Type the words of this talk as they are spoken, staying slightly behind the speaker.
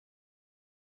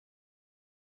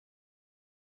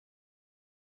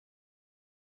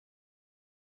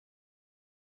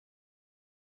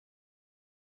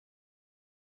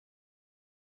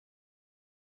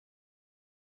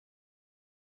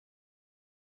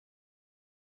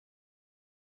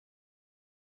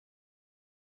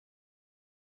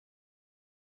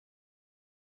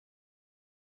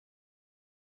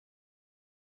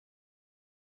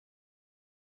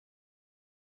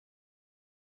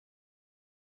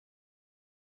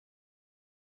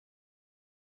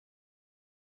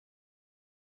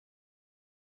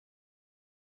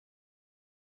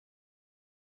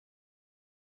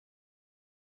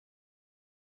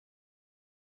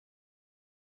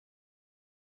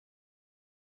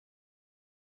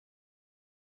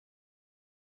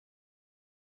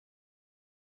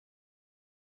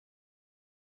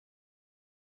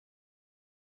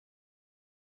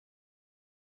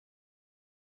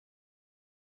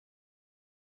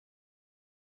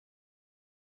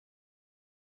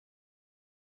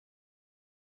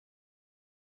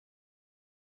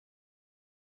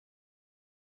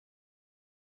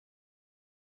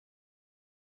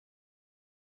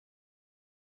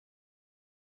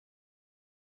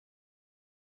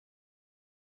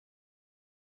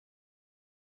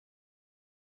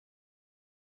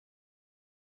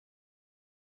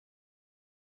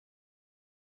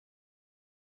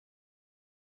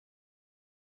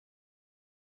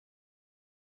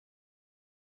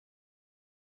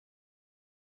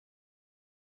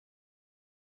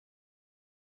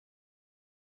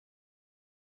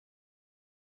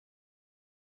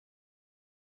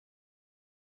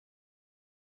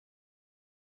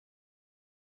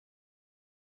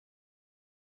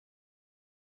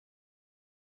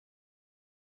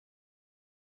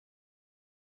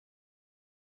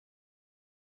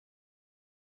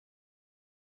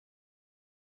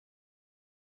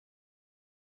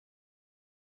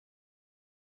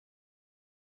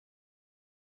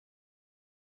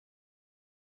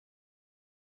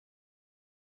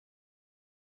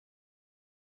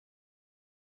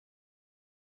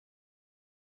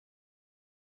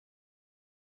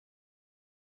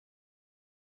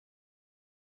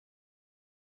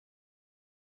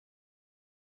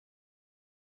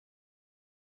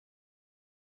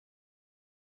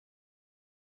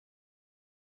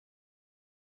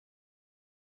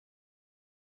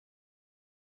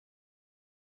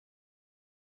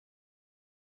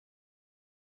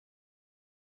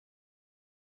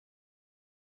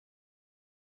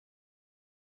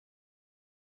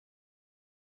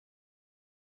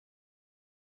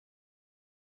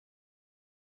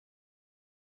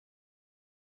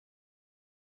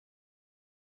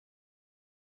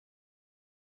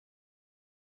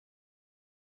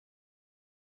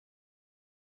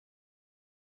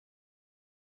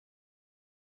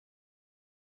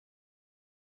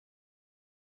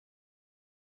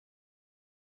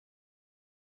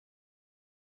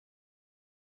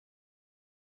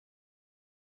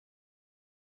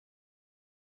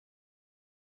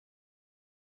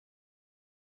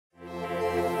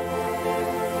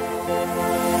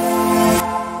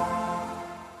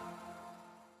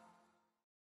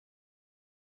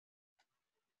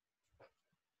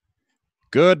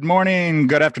Good morning,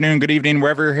 good afternoon, good evening,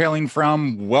 wherever you're hailing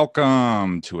from.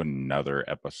 Welcome to another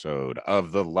episode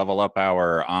of the Level Up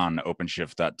Hour on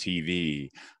OpenShift.tv.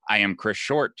 I am Chris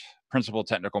Short, Principal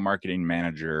Technical Marketing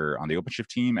Manager on the OpenShift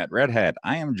team at Red Hat.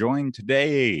 I am joined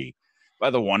today by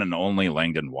the one and only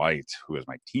Langdon White, who is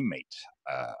my teammate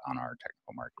on our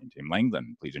technical marketing team.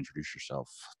 Langdon, please introduce yourself.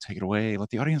 Take it away.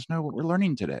 Let the audience know what we're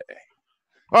learning today.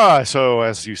 So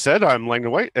as you said, I'm Langdon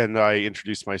White, and I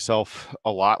introduced myself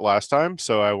a lot last time,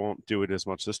 so I won't do it as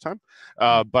much this time.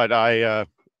 But I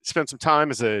spent some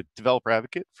time as a developer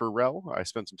advocate for RHEL. I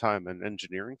spent some time in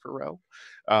engineering for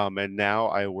RHEL, and now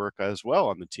I work as well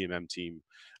on the TMM team.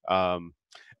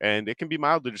 And it can be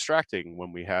mildly distracting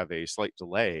when we have a slight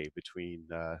delay between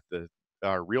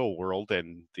our real world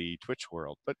and the Twitch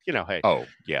world. But hey. Oh,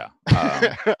 yeah.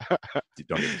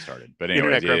 Don't get me started. But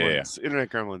anyways, Internet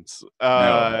gremlins.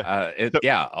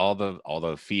 All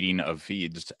the feeding of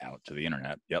feeds out to the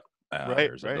internet. Yep.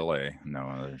 There's a delay.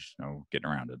 No, there's no getting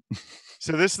around it.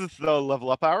 So this is the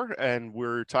Level Up Hour, and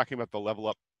we're talking about the Level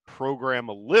Up program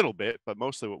a little bit, but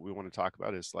mostly what we want to talk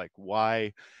about is like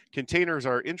why containers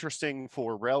are interesting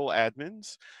for RHEL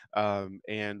admins,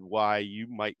 and why you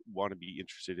might want to be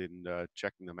interested in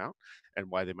checking them out and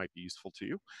why they might be useful to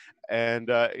you. And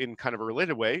in kind of a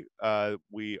related way,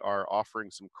 we are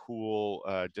offering some cool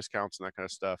discounts and that kind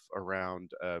of stuff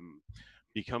around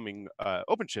becoming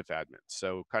OpenShift admins.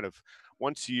 So kind of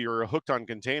once you're hooked on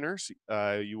containers,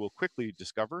 you will quickly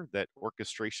discover that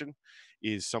orchestration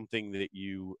is something that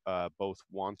you both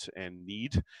want and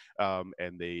need, and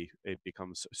it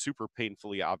becomes super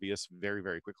painfully obvious very,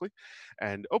 very quickly.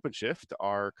 And OpenShift,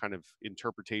 our kind of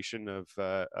interpretation of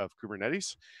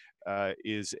Kubernetes,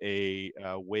 is a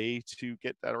way to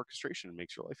get that orchestration and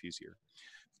makes your life easier.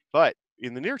 But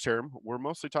in the near term, we're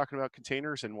mostly talking about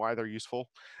containers and why they're useful.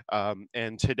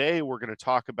 And today we're going to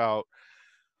talk about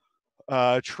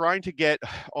trying to get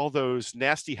all those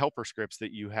nasty helper scripts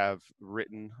that you have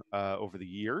written over the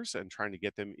years and trying to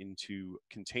get them into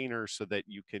containers so that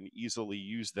you can easily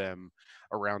use them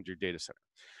around your data center.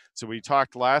 So we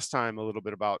talked last time a little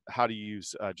bit about how to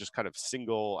use just kind of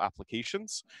single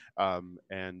applications.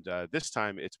 And this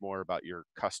time it's more about your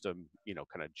custom,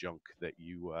 kind of junk that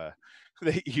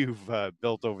that you've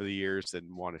built over the years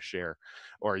and want to share,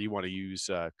 or you want to use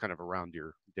kind of around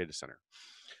your data center.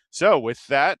 So with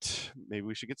that, maybe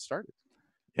we should get started.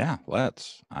 Yeah,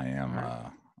 let's.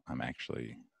 I'm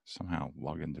actually somehow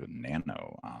logged into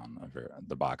Nano on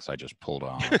the box I just pulled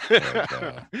off.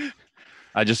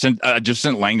 I just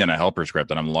sent Langdon a helper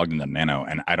script, and I'm logged into Nano,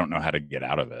 and I don't know how to get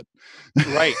out of it.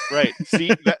 Right.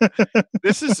 See,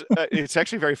 this is it's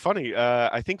actually very funny.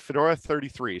 I think Fedora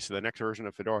 33, so the next version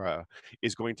of Fedora,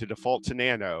 is going to default to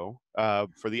Nano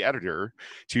for the editor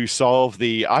to solve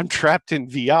the "I'm trapped in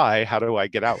VI, how do I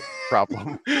get out"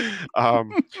 problem.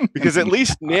 Because at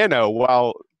least Nano,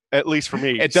 while at least for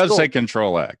me, it does say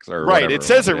Control X or right. Whatever, it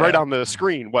says it right on the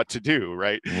screen what to do,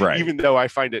 right? Right. Even though I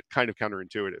find it kind of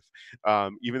counterintuitive.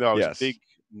 Even though I was a big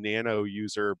Nano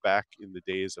user back in the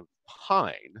days of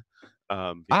Pine,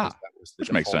 because that was the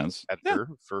which makes sense editor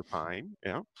for Pine.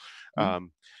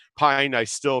 Pine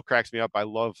still cracks me up. I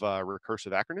love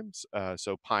recursive acronyms.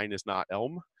 So Pine is not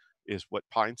Elm, is what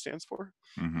Pine stands for.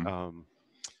 Mm-hmm.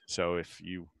 So if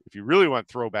you really want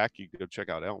throwback, you can go check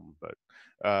out Elm. But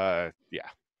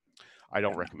I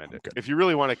don't recommend it. If you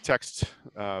really want a text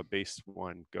based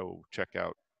one, go check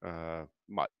out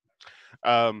Mutt.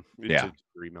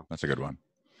 Email. That's a good one.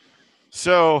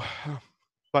 So,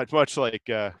 but much like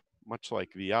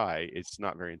VI, it's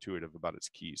not very intuitive about its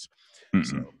keys.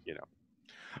 So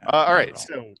all right.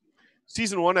 So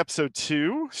season 1, episode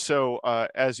 2. So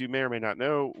as you may or may not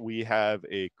know, we have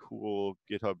a cool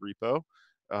GitHub repo,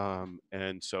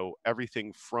 and so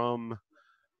everything from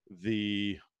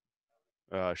the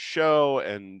show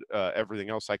and everything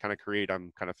else I kind of create,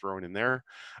 I'm kind of throwing in there.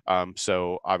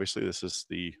 So obviously this is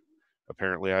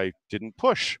apparently I didn't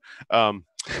push. But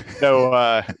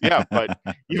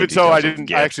even so, I didn't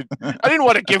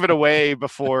want to give it away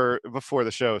before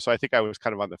the show. So I think I was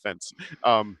kind of on the fence.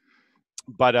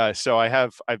 So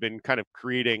I've been kind of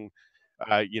creating,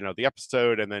 the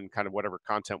episode and then kind of whatever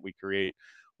content we create.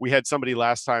 We had somebody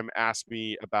last time ask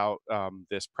me about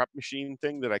this prep machine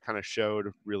thing that I kind of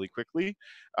showed really quickly.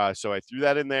 So I threw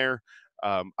that in there.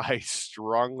 I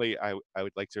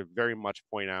would like to very much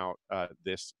point out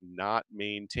this not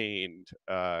maintained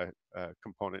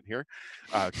component here,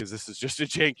 because this is just a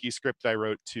janky script I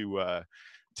wrote to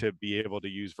be able to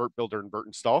use vert builder and vert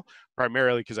install,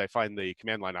 primarily because I find the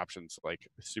command line options like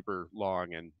super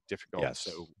long and difficult. Yes,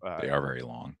 so they are very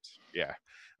long.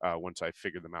 Once I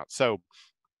figured them out. So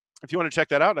if you want to check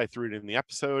that out, I threw it in the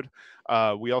episode.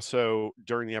 We also,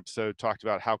 during the episode, talked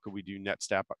about how could we do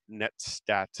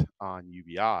netstat on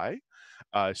UBI.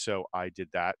 So I did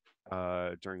that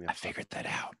during the I episode. figured that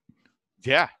out.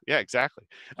 Yeah, exactly.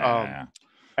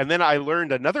 And then I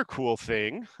learned another cool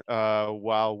thing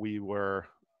while we were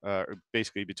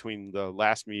basically between the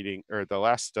last meeting or the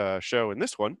last show and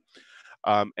this one.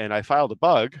 And I filed a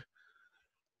bug.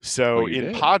 So in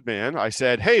did. Podman, I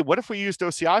said, hey, what if we used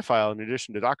OCI file in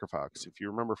addition to Docker file? Because if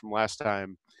you remember from last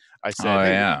time, I said,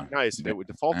 hey, it would be nice if it would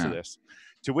default to this.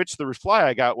 To which the reply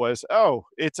I got was, oh,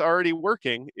 it's already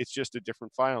working. It's just a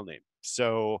different file name.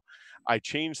 So I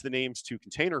changed the names to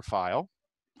container file.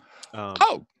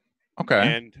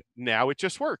 Okay. And now it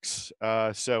just works.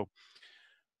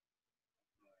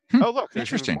 Oh, look,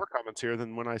 there's even more comments here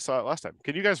than when I saw it last time.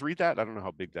 Can you guys read that? I don't know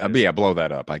how big that is. Yeah, blow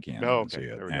that up. I can't. Oh, okay. See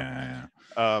it. There we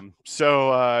go.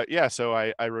 So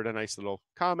I wrote a nice little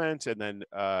comment, and then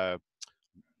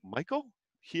Michael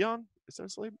Heon, is that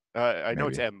his name? I know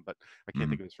it's M, but I can't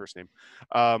think of his first name.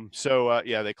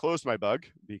 They closed my bug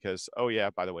because,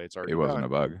 by the way, it's already wasn't done. a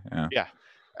bug. Yeah.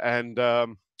 And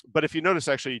but if you notice,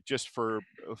 actually,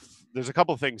 there's a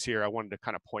couple of things here I wanted to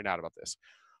kind of point out about this.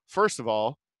 First of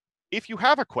all, if you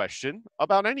have a question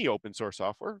about any open source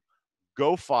software,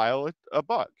 go file a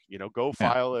bug. Go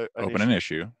file an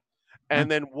issue. And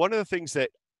then one of the things that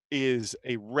is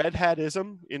a Red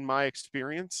Hat-ism in my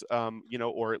experience, but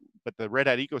the Red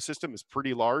Hat ecosystem is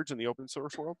pretty large in the open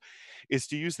source world, is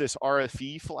to use this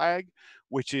RFE flag,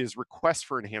 which is request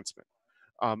for enhancement.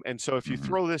 And so if you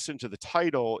throw this into the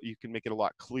title, you can make it a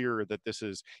lot clearer that this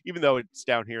is, even though it's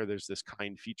down here, there's this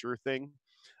kind feature thing.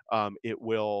 It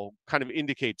will kind of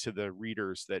indicate to the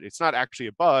readers that it's not actually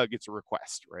a bug, it's a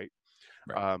request, right?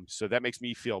 So that makes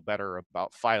me feel better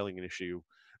about filing an issue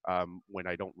when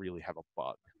I don't really have a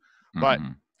bug. But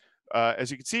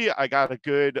as you can see, I got a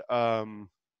good...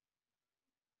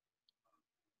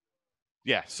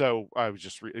 so I was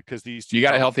just... because these two... You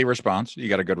got a healthy response. You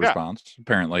got a good response.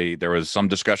 Apparently, there was some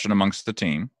discussion amongst the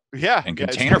team. And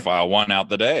container file won out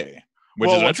the day. Which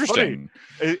is interesting.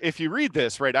 Funny, if you read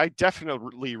this, right, I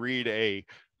definitely read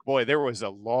boy, there was a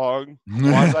long,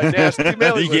 quasi-nasty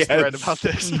mailing list thread about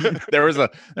this. There's a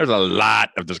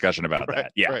lot of discussion about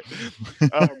that. Yeah.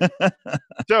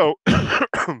 So,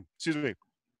 excuse me.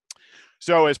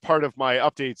 So as part of my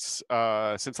updates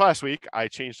since last week, I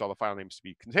changed all the file names to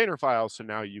be container files. So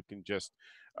now you can just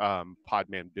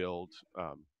podman build,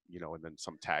 and then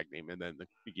some tag name, and then the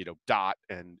dot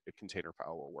and a container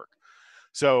file will work.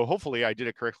 So hopefully I did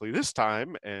it correctly this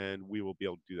time, and we will be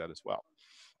able to do that as well.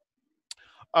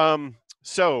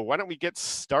 So why don't we get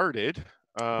started?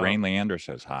 Rain Leander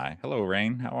says hi. Hello,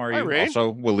 Rain. How are you? Hi, Rain.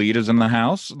 Also, Waleed is in the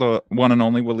house. The one and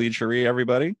only Waleed Cherie,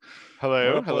 everybody.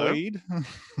 Hello. Waleed.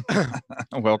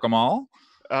 Welcome all.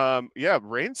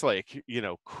 Rain's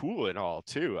cool and all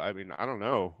too. I mean, I don't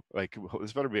know.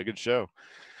 This better be a good show.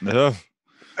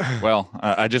 Well,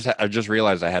 I just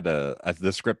realized I had to.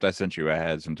 The script I sent you, I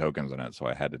had some tokens in it, so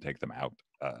I had to take them out.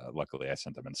 Luckily, I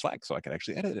sent them in Slack, so I could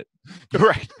actually edit it.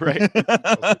 Right.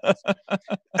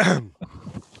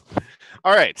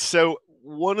 All right. So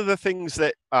one of the things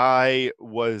that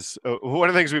one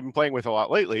of the things we've been playing with a lot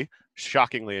lately,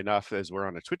 shockingly enough, as we're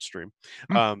on a Twitch stream,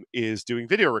 is doing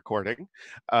video recording,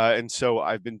 and so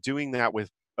I've been doing that with.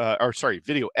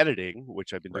 Video editing,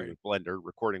 which I've been doing with Blender.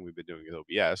 Recording, we've been doing with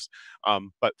OBS.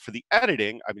 But for the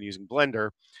editing, I've been using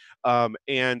Blender.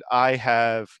 And I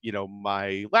have,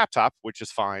 my laptop, which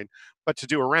is fine. But to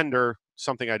do a render,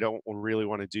 something I don't really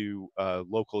want to do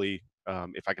locally,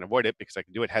 if I can avoid it, because I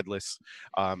can do it headless,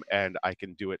 and I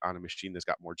can do it on a machine that's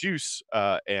got more juice,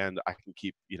 and I can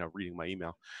keep, reading my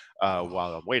email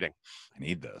while I'm waiting. I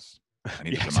need this. I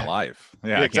need this in my life.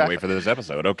 Yeah, I can't wait for this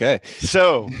episode. Okay.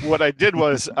 So what I did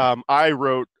was I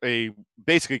wrote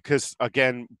basically because,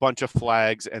 again, bunch of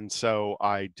flags. And so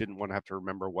I didn't want to have to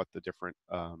remember what the different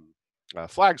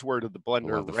flags were to the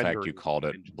Blender render. The fact you called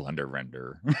it Blender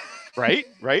render. Right?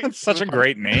 That's such a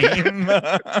great name.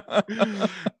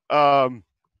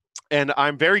 And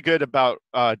I'm very good about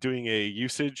doing a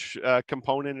usage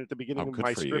component at the beginning of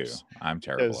my scripts. I'm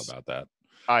terrible about that.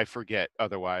 I forget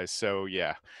otherwise. So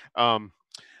yeah. And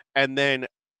then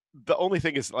the only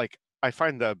thing is, I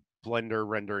find the Blender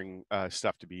rendering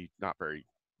stuff to be not very,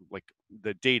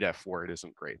 the data for it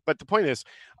isn't great. But the point is,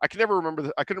 I couldn't remember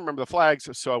the flags,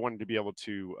 so I wanted to be able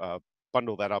to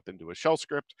bundle that up into a shell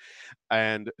script.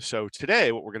 And so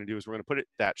today what we're going to do is we're going to put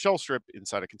that shell script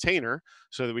inside a container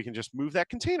so that we can just move that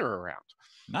container around.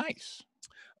 Nice.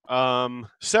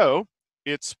 So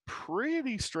it's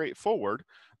pretty straightforward.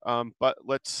 But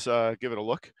let's give it a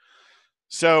look.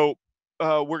 So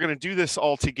we're going to do this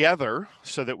all together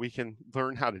so that we can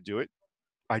learn how to do it.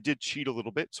 I did cheat a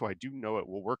little bit, so I do know it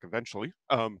will work eventually.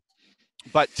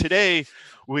 But today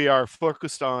we are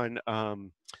focused on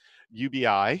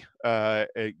UBI, as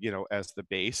the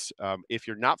base. If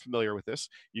you're not familiar with this,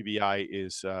 UBI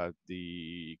is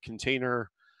the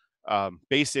container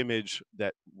base image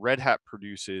that Red Hat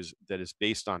produces that is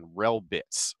based on RHEL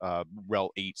bits, RHEL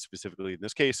 8 specifically in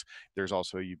this case. There's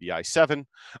also a UBI 7.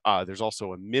 There's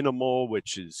also a minimal,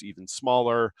 which is even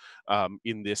smaller.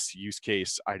 In this use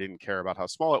case, I didn't care about how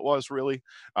small it was really.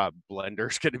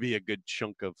 Blender's going to be a good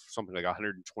chunk of something like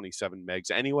 127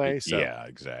 megs anyway. So yeah,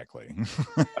 exactly.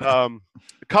 a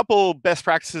couple best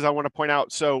practices I want to point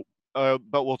out. So,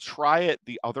 but we'll try it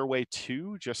the other way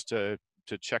too, just to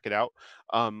check it out.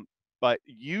 But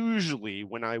usually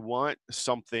when I want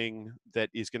something that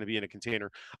is going to be in a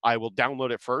container, I will download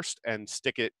it first and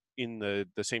stick it in the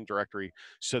same directory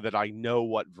so that I know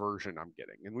what version I'm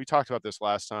getting. And we talked about this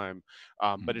last time,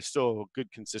 but it's still a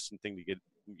good consistent thing to get,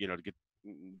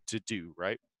 to do,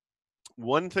 right?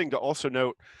 One thing to also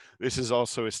note, this is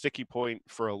also a sticky point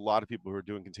for a lot of people who are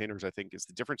doing containers, I think, is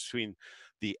the difference between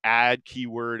the add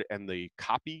keyword and the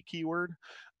copy keyword.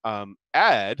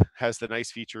 Add has the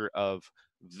nice feature of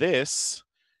this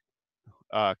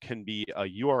can be a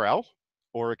URL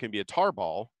or it can be a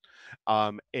tarball,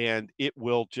 and it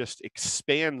will just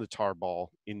expand the tarball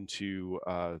into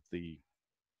the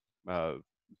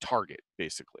target,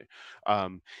 basically.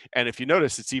 And if you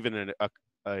notice, it's even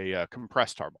a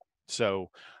compressed tarball. So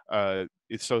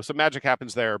some magic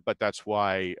happens there, but that's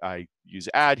why I use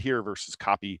add here versus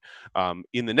copy.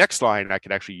 In the next line, I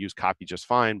could actually use copy just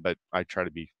fine, but I try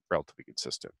to be relatively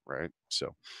consistent, right?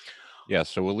 So yeah,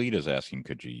 so Elite is asking,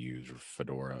 could you use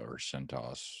Fedora or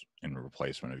CentOS in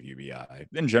replacement of UBI?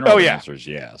 In general, the answer is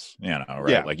yes. Right?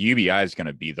 Yeah. Like UBI is going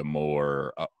to be the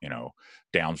more,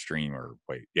 downstream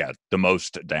the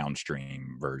most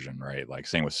downstream version, right? Like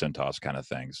same with CentOS kind of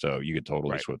thing. So you could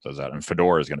totally switch those out. And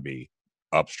Fedora is going to be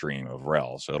upstream of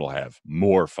RHEL, so it'll have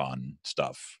more fun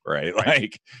stuff, right?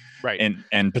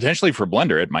 And potentially for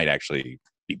Blender, it might actually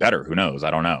be better. Who knows?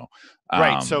 I don't know.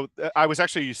 Right. So I was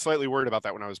actually slightly worried about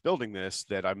that when I was building this,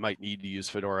 that I might need to use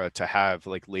Fedora to have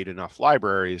like late enough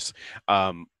libraries.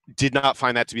 Did not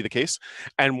find that to be the case.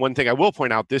 And one thing I will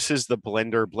point out, this is the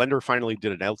Blender. Blender finally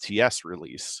did an LTS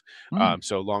release,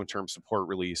 so long-term support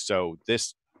release. So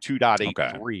this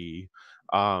 2.83,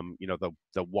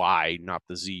 the Y, not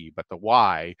the Z, but the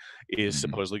Y is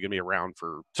supposedly going to be around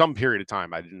for some period of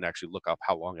time. I didn't actually look up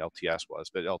how long LTS was,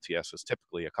 but LTS is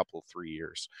typically a couple of 3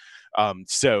 years.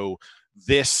 So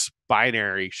this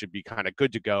binary should be kind of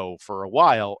good to go for a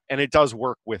while, and it does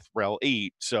work with RHEL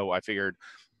 8. So I figured,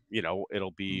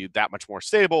 it'll be that much more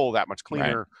stable, that much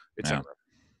cleaner, etc.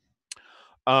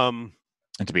 And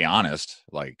to be honest,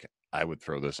 like I would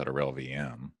throw this at a RHEL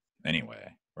VM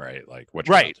anyway, right? Like what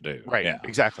you're about to do. Right. Yeah.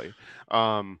 Exactly.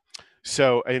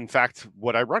 So in fact,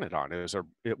 what I run it on is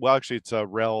it's a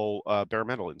RHEL bare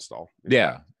metal install.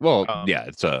 Yeah. Well,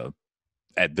 it's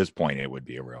at this point it would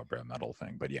be a RHEL bare metal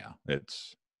thing, but yeah,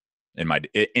 it's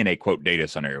in a quote data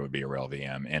center, it would be a RHEL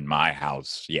VM. In my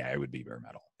house, it would be bare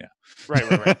metal. Yeah. Right.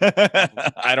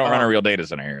 I don't run a real data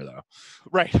center here though.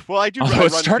 Right. Well, I do. Although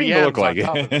it's starting VMs to look like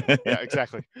it. Yeah,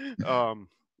 exactly. All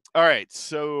right.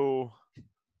 So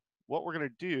what we're going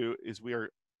to do is we are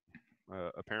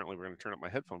apparently we're going to turn up my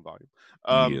headphone volume.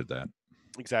 You needed that.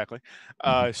 Exactly.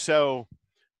 So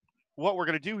what we're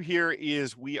going to do here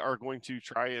is we are going to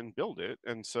try and build it.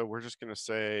 And so we're just going to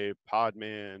say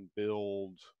podman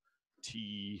build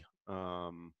T,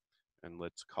 and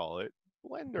let's call it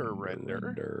Blender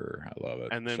render. I love it.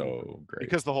 And then so great.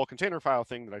 Because the whole container file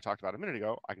thing that I talked about a minute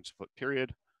ago, I can just put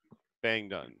period, bang,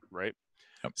 done, right?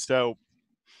 Yep. So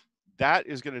that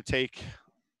is going to take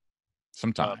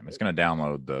some time. It's going to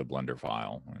download the Blender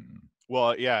file.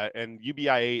 And UBI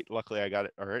 8, luckily I got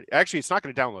it already. Actually, it's not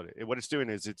going to download it. What it's doing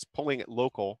is it's pulling it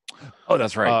local. Oh,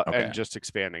 that's right. Okay. And just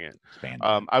expanding it.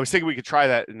 I was thinking we could try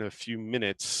that in a few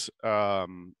minutes,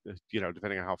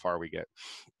 depending on how far we get.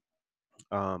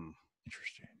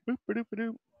 Interesting.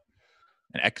 Boop-a-doop-a-doop.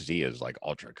 And XZ is like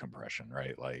ultra compression,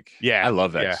 right? Like, I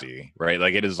love XZ, right?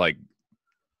 Like it is like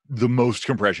the most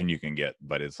compression you can get,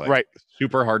 but it's like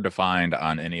super hard to find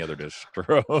on any other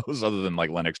distros other than like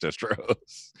Linux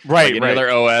distros. Like any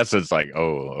other OS, it's like,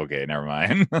 oh, okay, never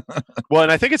mind. Well,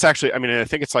 and I think it's actually, I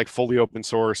think it's like fully open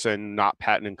source and not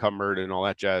patent encumbered and all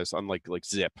that jazz, unlike like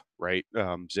Zip, right?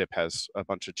 Zip has a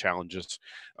bunch of challenges.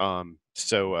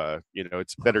 So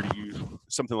it's better to use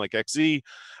something like XZ.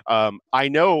 I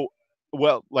know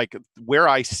well, like where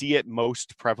I see it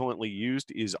most prevalently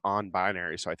used is on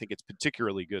binary. So I think it's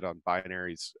particularly good on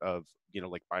binaries of,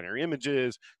 like binary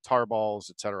images, tarballs,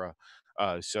 etc.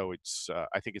 So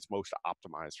I think it's most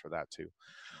optimized for that too.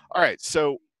 All right.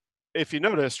 So if you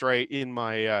noticed, right, in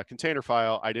my container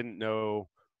file, I didn't know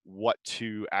what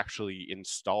to actually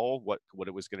install, what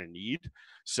it was going to need.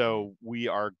 So we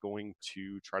are going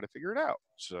to try to figure it out.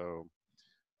 So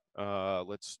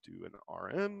let's do an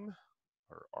RM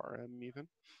or RM even.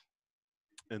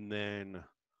 And then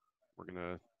we're going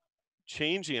to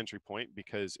change the entry point,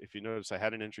 because if you notice, I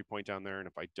had an entry point down there, and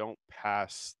if I don't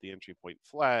pass the entry point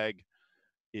flag,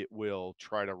 it will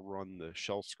try to run the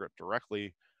shell script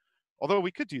directly. Although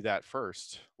we could do that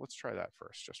first. Let's try that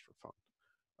first just for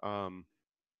fun.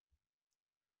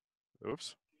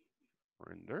 Oops.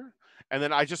 Render. And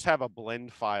then I just have a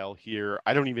blend file here.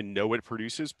 I don't even know what it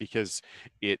produces because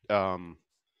it I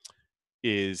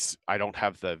don't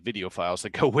have the video files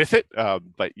that go with it,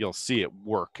 but you'll see it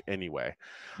work anyway.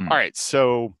 All right,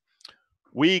 so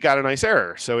we got a nice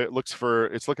error. So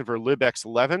it's looking for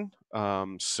libx11.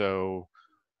 So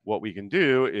what we can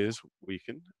do is we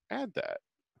can add that.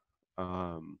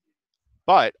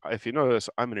 But if you notice,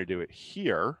 I'm going to do it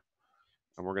here,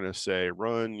 and we're going to say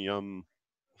run yum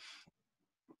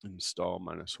install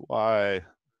 -y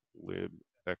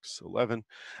libx11.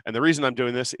 And the reason I'm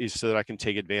doing this is so that I can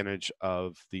take advantage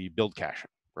of the build caching,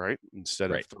 right?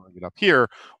 Instead of throwing it up here,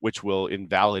 which will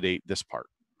invalidate this part.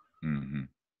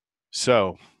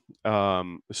 So,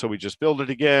 so we just build it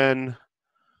again,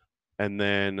 and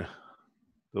then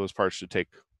those parts should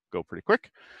go pretty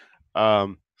quick.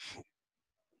 And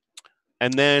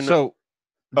then, so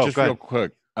just real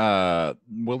quick,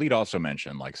 Waleed also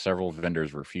mentioned like several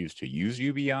vendors refuse to use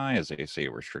UBI as they say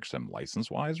it restricts them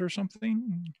license-wise or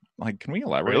something. Like, can we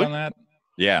elaborate on that?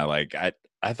 Yeah, like I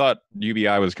thought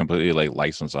UBI was completely like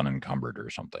license unencumbered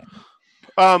or something.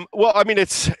 Well, I mean,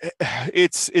 it's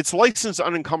license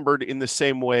unencumbered in the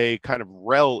same way kind of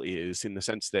RHEL is, in the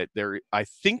sense that I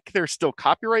think there's still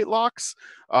copyright locks,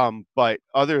 but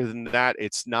other than that,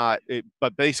 it's not.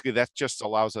 But basically, that just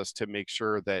allows us to make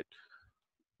sure that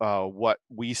what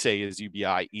we say is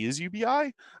UBI.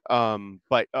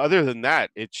 But other than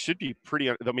that, it should be pretty.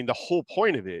 I mean, the whole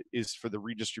point of it is for the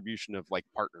redistribution of like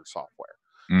partner software.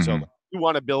 So like, you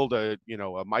want to build a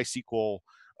MySQL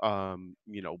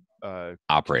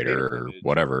operator or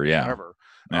whatever, whatever.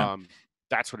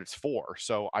 That's what it's for.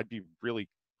 So I'd be really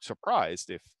surprised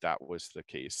if that was the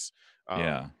case.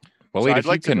 Well, so if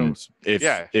you can,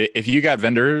 if you got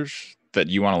vendors that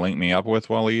you want to link me up with,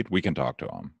 Waleed, we can talk to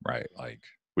them, right? Like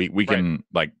we can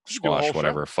like squash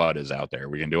whatever FUD is out there.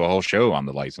 We can do a whole show on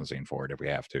the licensing for it if we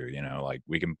have to, like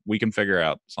we can figure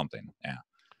out something. Yeah.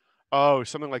 Oh,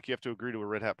 something like you have to agree to a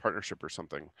Red Hat partnership or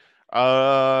something.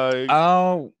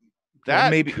 That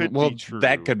maybe could be true.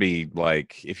 That could be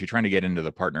like if you're trying to get into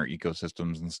the partner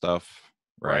ecosystems and stuff,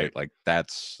 right? Like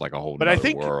that's like a whole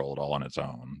other world all on its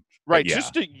own. Right.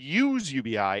 Just to use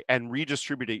UBI and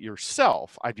redistribute it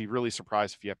yourself, I'd be really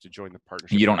surprised if you have to join the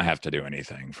partnership. You don't have to do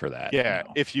anything for that. Yeah.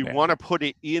 No. If you want to put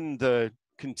it in the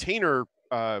container,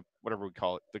 whatever we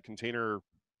call it, the container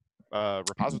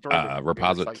repository,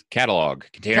 catalog,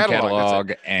 container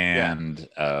catalog, and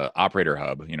operator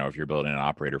hub. If you're building an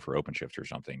operator for OpenShift or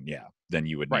something, then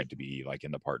you would need to be like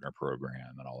in the partner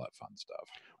program and all that fun stuff.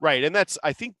 Right, and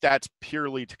I think that's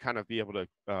purely to kind of be able to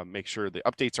make sure the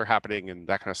updates are happening and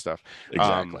that kind of stuff.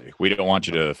 Exactly. We don't want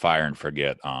you to fire and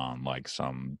forget on like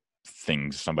some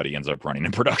things somebody ends up running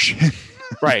in production.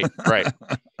 Right.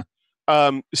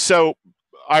 So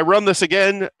I run this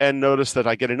again and notice that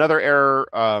I get another error.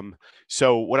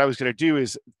 So what I was going to do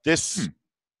is this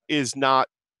is not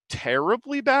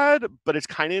terribly bad, but it's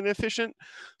kind of inefficient.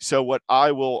 So what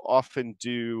I will often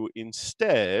do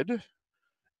instead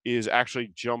is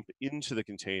actually jump into the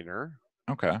container.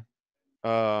 Okay.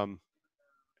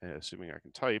 Assuming I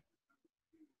can type.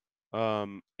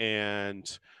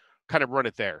 And kind of run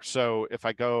it there. So if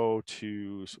I go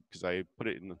to, because I put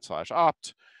it in the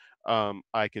 /opt,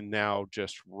 I can now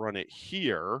just run it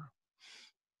here.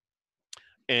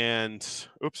 And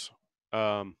oops.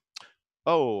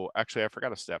 Oh, actually, I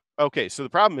forgot a step. Okay, so the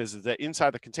problem is that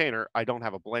inside the container, I don't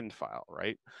have a blend file,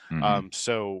 right?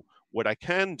 So what I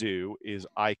can do is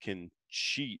I can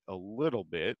cheat a little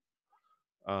bit.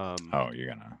 You're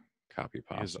gonna copy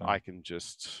pasta. I can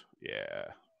just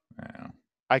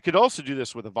I could also do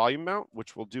this with a volume mount,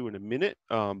 which we'll do in a minute,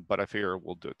 but I figure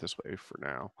we'll do it this way for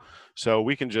now. So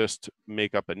we can just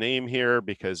make up a name here,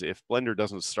 because if Blender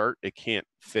doesn't start, it can't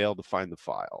fail to find the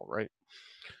file, right?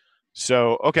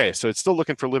 So, okay, so it's still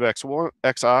looking for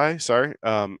libxi, sorry.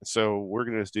 So we're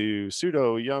going to do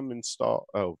sudo yum install.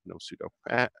 Oh, no, sudo.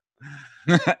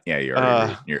 Yeah,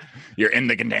 you're in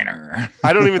the container.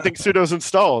 I don't even think sudo's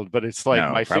installed, but it's like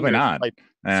No, my probably fingers not. type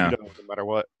Yeah. sudo no matter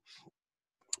what.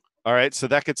 All right, so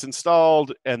that gets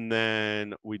installed, and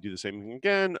then we do the same thing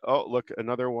again. Oh, look,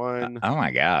 another one. Oh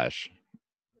my gosh.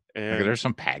 Like, And there's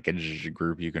some package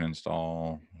group you can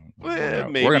install. We're gonna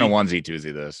maybe. onesie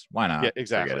twosie this. Why not? Yeah, Forget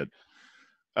exactly. it.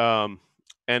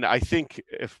 And I think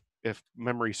if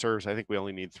memory serves, I think we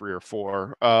only need 3 or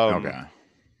 4. Okay.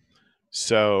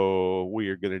 So we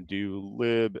are going to do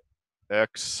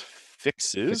libx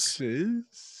fixes.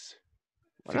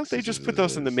 Why don't they just put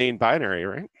those in the main binary,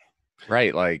 right?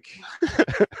 Right, like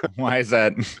why is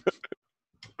that?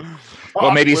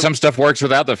 Well, maybe some stuff works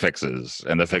without the fixes,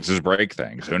 and the fixes break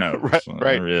things. Who knows?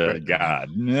 Right. God.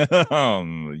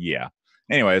 Yeah.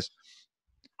 Anyways.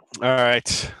 All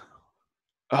right.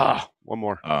 One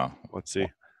more. Let's see.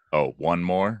 Oh, one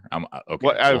more? I'm okay.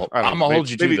 Well, I'm gonna hold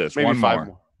you to this. Maybe one 5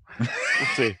 more.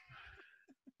 Let's see.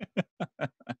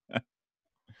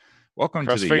 Welcome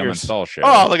to the Yum Install Show.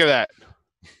 Oh, look at that.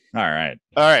 All right.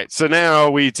 All right. So now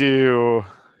we do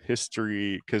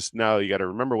history, because now you got to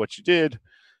remember what you did.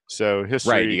 So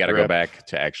history. Right. You got to go back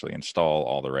to actually install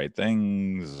all the right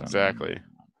things. Exactly.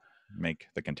 Make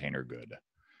the container good.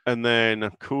 And then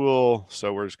cool.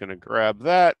 So we're just going to grab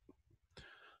that,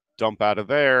 dump out of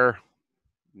there.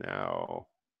 Now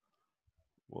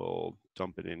we'll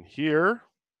dump it in here.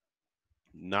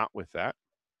 Not with that.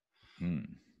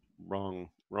 Wrong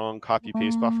copy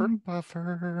paste buffer.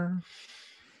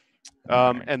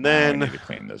 Right. And then we need to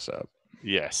clean this up.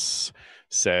 Yes.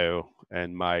 So,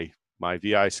 and my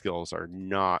VI skills are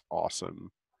not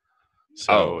awesome.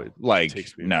 So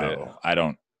no, I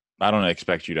don't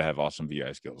expect you to have awesome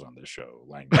VI skills on this show.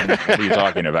 Like, what are you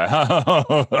talking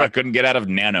about? I couldn't get out of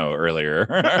nano earlier.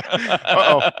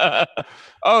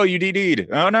 Oh, you DD'd.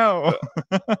 Oh no.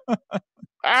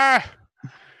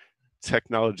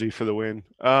 Technology for the win.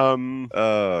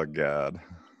 Oh God.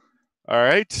 All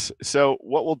right. So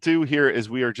what we'll do here is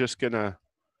we are just gonna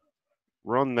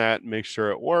run that, make sure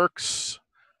it works.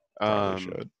 Probably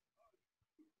should.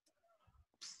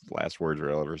 Last words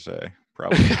I'll ever say.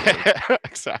 Probably.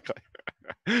 Exactly.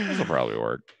 This will probably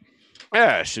work.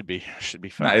 Yeah, it should be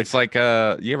fine. No, it's like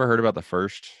you ever heard about the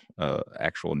first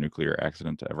actual nuclear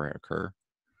accident to ever occur?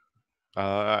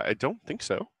 I don't think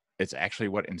so. It's actually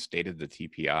what instated the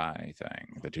TPI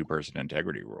thing, the two-person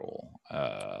integrity rule,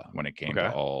 when it came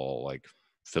to all like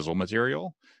fissile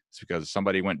material. It's because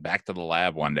somebody went back to the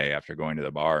lab one day after going to the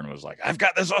bar and was like, I've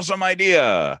got this awesome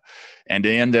idea. And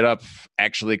it ended up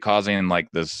actually causing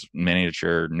like this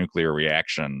miniature nuclear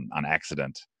reaction on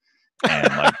accident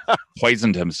and like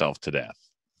poisoned himself to death.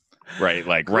 Right.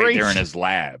 Like right there in his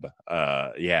lab.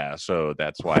 Yeah. So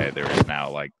that's why there is now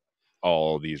like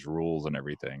all these rules and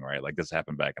everything, right? Like this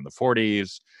happened back in the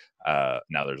 40s.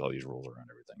 Now there's all these rules around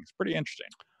everything. It's pretty interesting.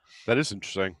 That is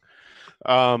interesting.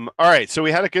 All right, so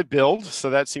we had a good build, so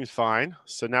that seems fine.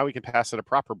 So now we can pass it a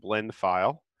proper blend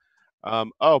file.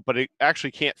 But it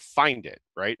actually can't find it,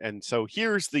 right? And so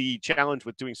here's the challenge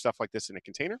with doing stuff like this in a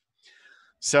container.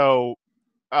 So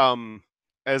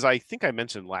as I think I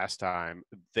mentioned last time,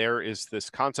 there is this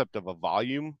concept of a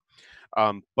volume,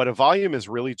 but a volume is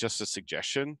really just a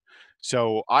suggestion.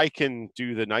 So I can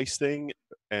do the nice thing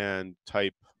and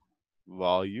type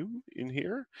volume in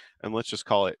here, and let's just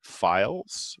call it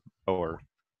files or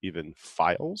even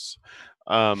files.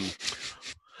 But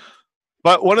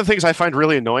one of the things I find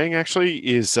really annoying actually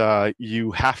is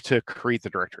you have to create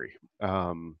the directory.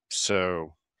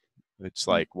 So it's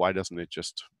like, why doesn't it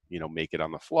just, make it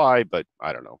on the fly? But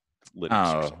I don't know.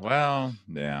 Linux well,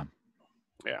 yeah.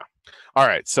 Yeah. All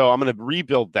right. So I'm going to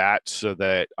rebuild that so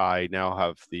that I now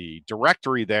have the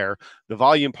directory there. The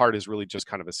volume part is really just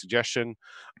kind of a suggestion,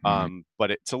 but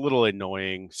it's a little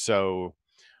annoying. So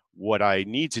what I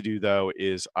need to do, though,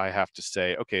 is I have to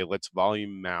say, okay, let's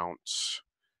volume mount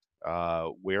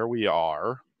where we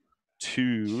are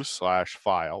to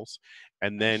 /files.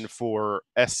 And then for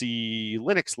SE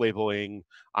Linux labeling,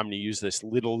 I'm going to use this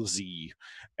little z.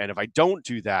 And if I don't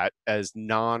do that as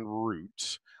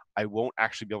non-root, I won't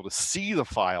actually be able to see the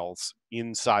files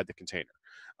inside the container.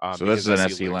 So this is an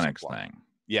SE Linux thing.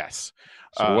 Yes.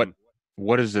 So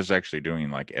what is this actually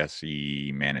doing, like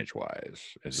SE manage wise?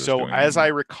 So as I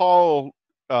recall,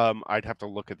 I'd have to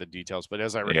look at the details, but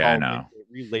as I recall, it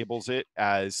relabels it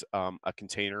as a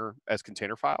container, as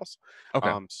container files.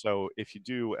 Okay. So if you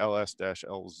do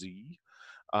ls-lz,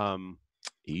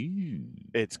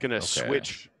 it's going to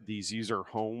switch these user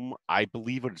home. I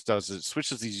believe what it does is it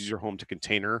switches these user home to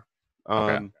container.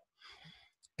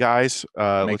 guys.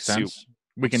 Makes sense.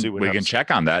 We let's see can what we can happens.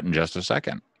 check on that in just a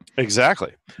second.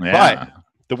 Exactly. Yeah. But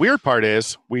the weird part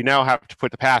is we now have to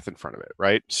put the path in front of it,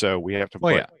 right? So we have to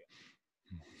Well, put,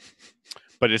 yeah.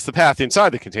 but it's the path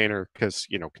inside the container because,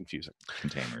 confusing.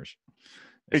 Containers.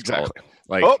 Exactly.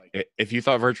 If you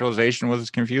thought virtualization was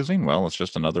confusing, well, it's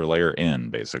just another layer in,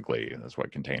 basically. That's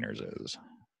what containers is.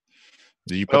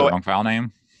 Did you put the wrong file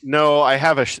name? No, I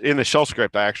have in the shell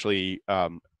script. I actually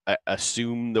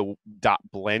assume the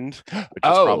 .blend, which is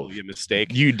probably a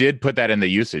mistake. You did put that in the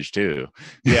usage too.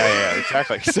 Yeah,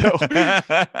 exactly. So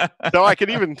I can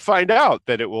even find out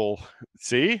that it will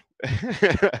see.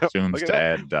 Assumes to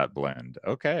add .blend.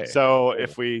 Okay. So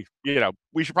if we,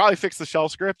 we should probably fix the shell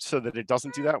script so that it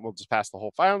doesn't do that. We'll just pass the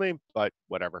whole file name, but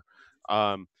whatever.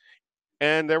 And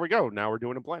there we go. Now we're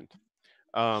doing a blend.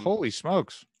 Holy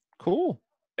smokes. Cool.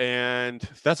 And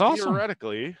that's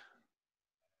theoretically, awesome.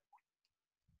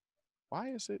 Why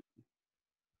is it?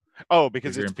 Oh,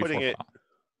 because it's putting it.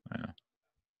 Yeah.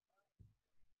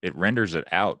 It renders it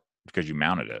out because you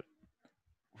mounted it.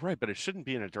 Right, but it shouldn't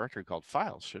be in a directory called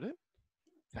files, should it?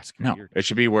 That's weird. It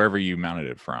should be wherever you mounted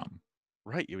it from.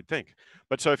 Right, you would think.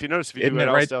 But so if you notice, if you do it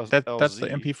right? That's the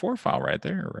MP4 file right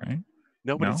there, right?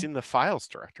 No, but it's in the files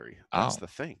directory. That's the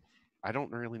thing. I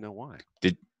don't really know why.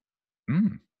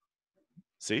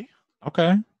 See?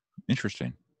 Okay.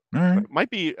 Interesting. All right. It might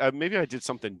be, maybe I did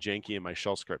something janky in my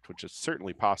shell script, which is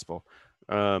certainly possible.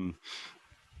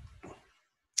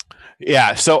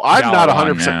 Yeah, so I'm not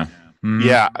 100%.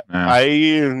 Yeah,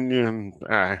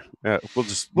 we'll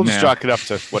just chalk it up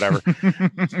to whatever.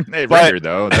 It rendered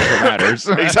though. That's what matters.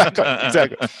 exactly.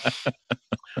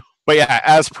 But yeah,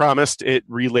 as promised, it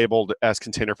relabeled as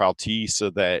container file T so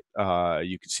that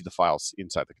you can see the files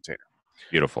inside the container.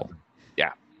 Beautiful.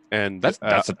 Yeah, and that's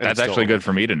actually good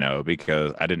for me to know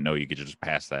because I didn't know you could just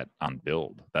pass that on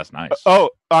build. That's nice. On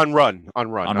run.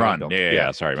 Yeah.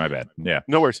 Sorry, my bad. Yeah,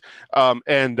 no worries.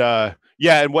 And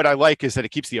what I like is that it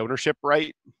keeps the ownership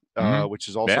right, which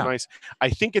is also nice. I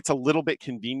think it's a little bit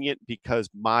convenient because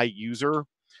my user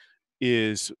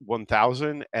is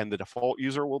 1000 and the default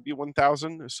user will be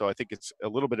 1000. So I think it's a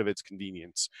little bit of its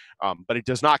convenience, but it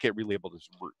does not get relabeled as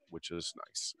root, which is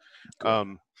nice.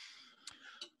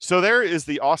 So there is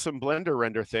the awesome Blender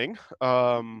render thing.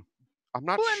 I'm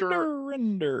not sure.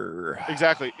 Render.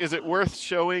 Exactly. Is it worth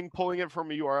pulling it from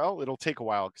a URL? It'll take a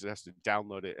while because it has to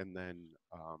download it and then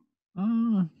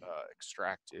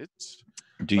extract it.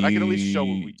 But I can at least show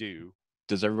what we do.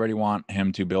 Does everybody want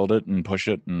him to build it and push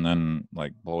it and then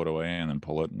blow it away and then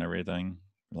pull it and everything?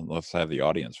 Let's have the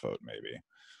audience vote, maybe.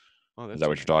 Is that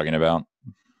what you're talking about?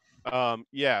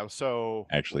 Yeah. So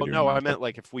actually, no, I meant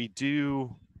if we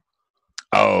do.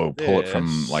 Pull it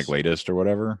from latest or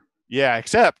whatever. Yeah,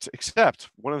 except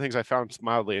one of the things I found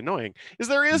mildly annoying is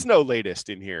there is no latest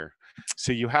in here.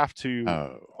 So you have to,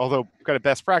 although kind of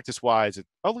best practice wise,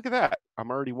 look at that.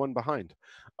 I'm already one behind.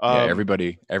 Yeah,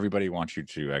 everybody wants you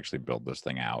to actually build this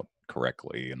thing out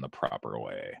correctly in the proper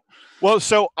way. Well,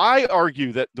 so I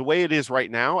argue that the way it is right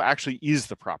now actually is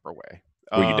the proper way.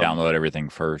 Where you download everything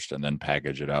first and then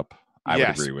package it up. I would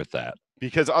agree with that.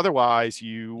 Because otherwise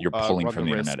you're pulling from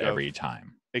the internet every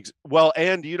time. Well,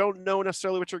 and you don't know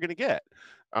necessarily what you're going to get.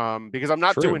 Because I'm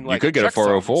not doing you could get a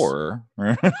 404.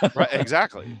 Right,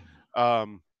 exactly.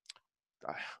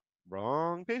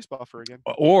 Wrong base buffer again.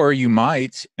 Or you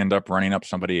might end up running up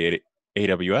somebody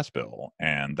AWS bill,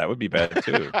 and that would be bad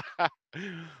too.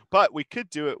 But we could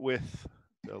do it with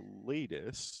the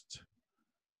latest,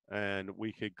 and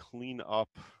we could clean up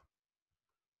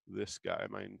this guy.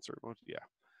 My insert mode,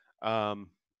 and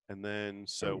then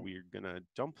we're gonna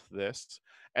dump this.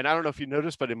 And I don't know if you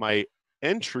noticed, but in my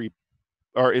entry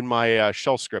or in my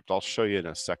shell script, I'll show you in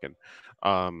a second.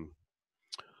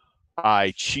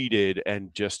 I cheated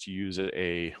and just used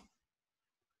that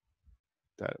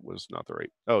was not the right.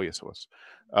 Oh yes, it was.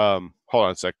 Hold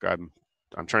on a sec. I'm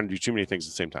trying to do too many things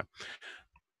at the same time.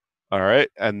 All right,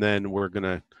 and then we're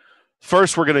gonna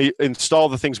install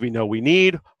the things we know we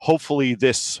need. Hopefully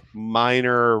this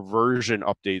minor version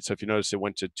update. So if you notice, it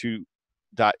went to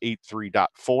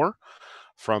 2.83.4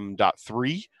 from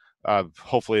 0.3.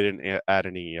 Hopefully it didn't add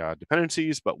any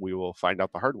dependencies, but we will find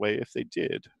out the hard way if they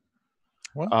did.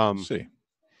 Well, let's see.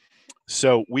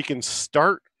 So we can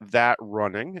start that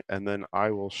running, and then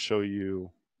I will show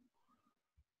you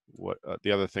what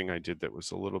the other thing I did that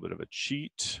was a little bit of a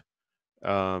cheat.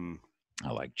 I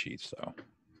like cheats, though.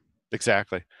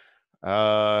 Exactly.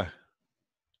 So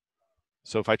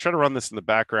if I try to run this in the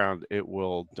background, it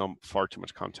will dump far too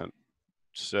much content.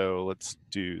 So let's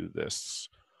do this.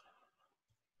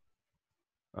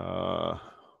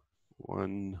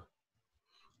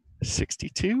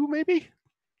 162 maybe.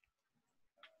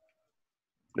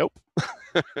 Nope.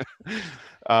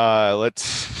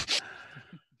 Let's.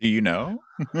 Do you know?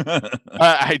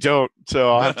 I don't,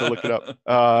 so I'll have to look it up.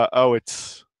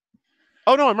 It's.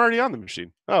 Oh no, I'm already on the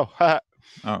machine. Oh,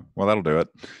 Oh, well, that'll do it.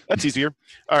 that's easier.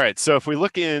 All right, so if we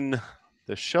look in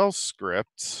the shell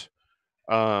script,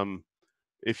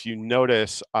 if you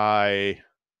notice, I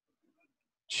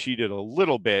cheated a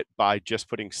little bit by just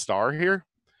putting star here,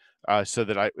 so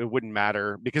that it wouldn't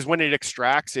matter, because when it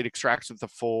extracts with the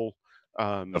full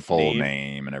The full name.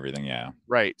 name and everything, yeah.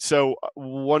 Right. So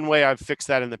one way I've fixed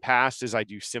that in the past is I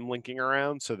do sim linking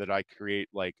around so that I create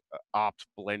like opt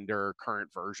blender current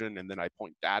version, and then I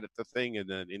point that at the thing. And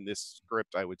then in this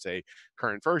script, I would say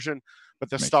current version, but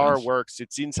the Makes star sense. works.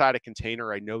 It's inside a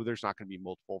container. I know there's not going to be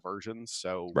multiple versions,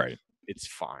 so Right. it's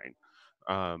fine.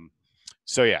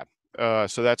 So yeah,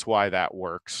 so that's why that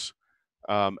works.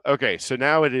 Okay. So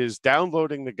now it is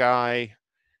downloading the guy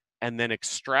and then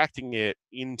extracting it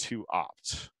into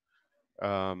opt.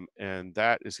 And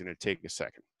that is going to take a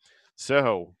second.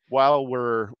 So while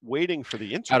we're waiting for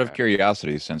the internet, Out of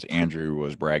curiosity, since Andrew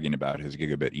was bragging about his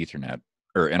gigabit Ethernet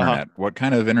or Uh-huh. internet, what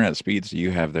kind of internet speeds do you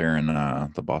have there in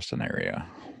the Boston area?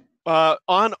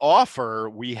 On offer,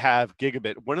 we have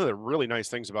gigabit. One of the really nice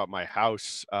things about my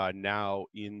house now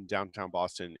in downtown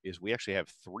Boston is we actually have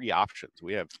 3 options.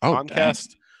 We have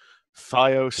Comcast,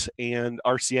 Fios, and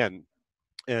RCN.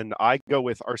 And I go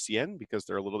with RCN because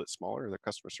they're a little bit smaller. Their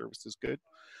customer service is good.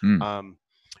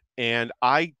 And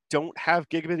I don't have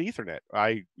gigabit Ethernet.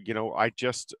 I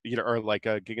just, or like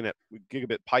a gigabit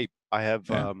pipe. I have,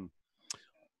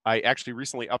 I actually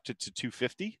recently upped it to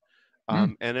 250,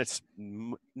 and it's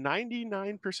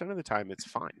 99% of the time it's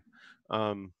fine.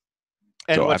 And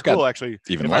so what's cool, actually,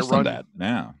 even less than that.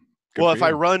 Yeah. If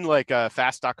I run like a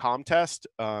fast.com test,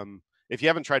 if you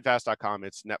haven't tried fast.com,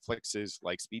 it's Netflix's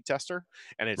like speed tester,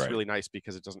 and it's really nice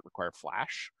because it doesn't require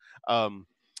flash.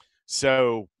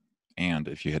 And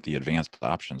if you hit the advanced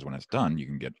options when it's done, you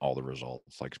can get all the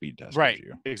results like speed test right gives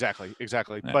you.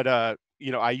 exactly Yeah. But I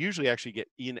usually actually get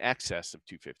in excess of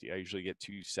 250. I usually get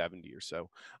 270 or so.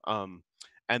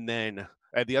 And then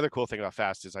the other cool thing about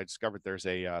fast is I discovered there's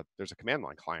a command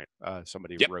line client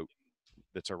somebody wrote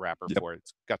that's a wrapper for it.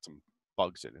 It's got some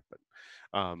bugs in it, but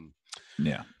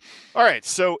yeah. All right,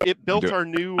 so it built our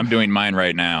new. I'm doing mine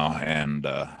right now, and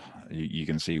you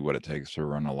can see what it takes to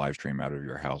run a live stream out of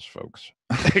your house, folks.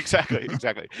 Exactly.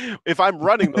 If I'm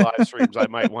running the live streams, I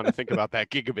might want to think about that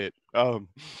gigabit. No,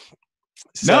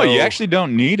 you actually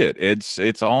don't need it.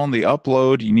 It's all in the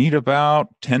upload. You need about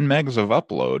 10 megs of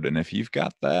upload, and if you've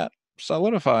got that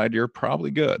solidified, you're probably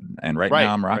good. And right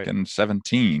now, I'm rocking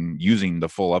 17 using the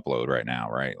full upload right now,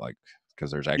 right? Like,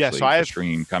 because there's actually the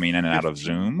stream coming in and out of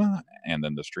Zoom, and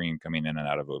then the stream coming in and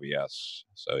out of OBS.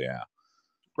 So yeah.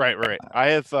 Right. I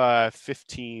have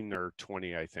 15 or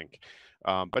 20, I think.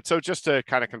 But so just to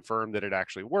kind of confirm that it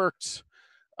actually works.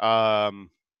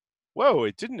 Whoa,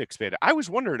 it didn't expand. I was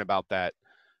wondering about that.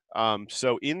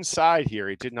 So inside here,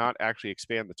 it did not actually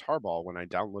expand the tarball when I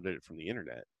downloaded it from the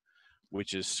internet,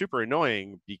 which is super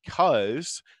annoying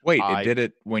because. Wait, it did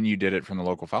it when you did it from the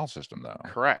local file system, though.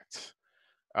 Correct.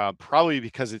 Probably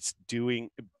because it's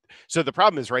doing. So the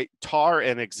problem is, right, tar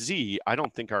and XZ, I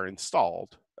don't think are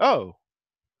installed. Oh,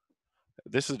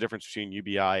 this is the difference between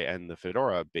UBI and the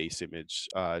Fedora base image.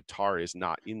 Tar is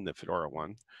not in the Fedora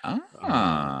one.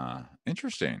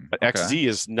 Interesting. But XZ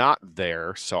is not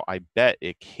there, so I bet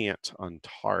it can't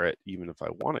untar it even if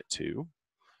I want it to.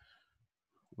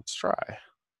 Let's try.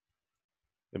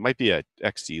 It might be a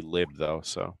XZ lib though,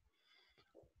 so.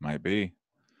 Might be.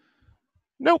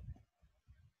 Nope.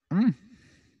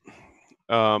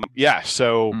 Yeah,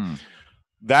 so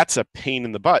that's a pain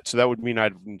in the butt. So that would mean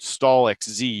I'd install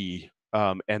XZ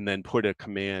and then put a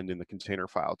command in the container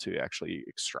file to actually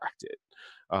extract it.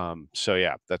 So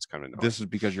yeah, that's kind of annoying. This is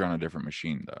because you're on a different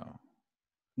machine, though.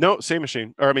 No, same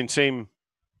machine. Or I mean, same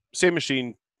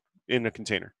machine in a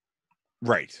container.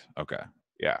 Right. Okay.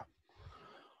 Yeah.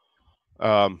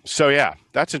 So yeah,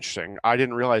 that's interesting. I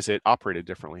didn't realize it operated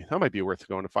differently. That might be worth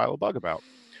going to file a bug about.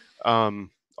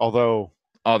 Although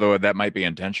that might be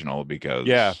intentional because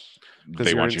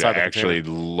they want you to actually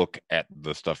look at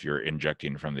the stuff you're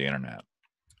injecting from the internet.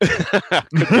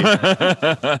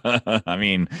 I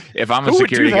mean, if I'm a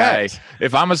security guy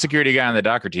on the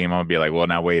Docker team, I'm gonna be like, well,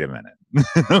 now wait a minute.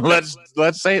 let's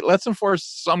enforce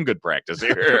some good practice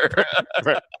here.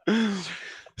 Right.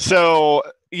 So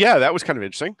yeah, that was kind of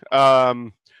interesting.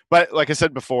 But like I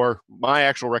said before, my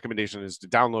actual recommendation is to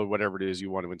download whatever it is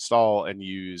you want to install and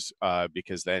use,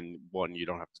 because then one, you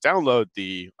don't have to download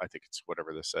I think it's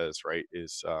whatever this says, right,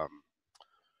 is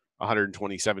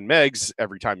 127 megs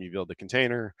every time you build a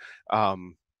container.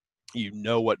 you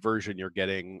know what version you're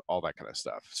getting, all that kind of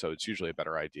stuff. So it's usually a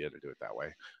better idea to do it that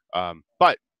way.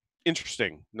 But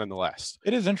interesting nonetheless.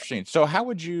 It is interesting. So how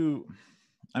would you,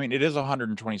 I mean, it is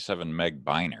 127 meg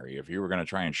binary. If you were going to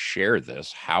try and share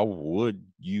this, how would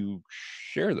you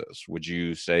share this? Would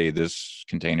you say this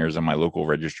container is in my local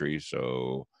registry,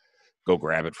 so go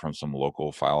grab it from some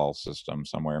local file system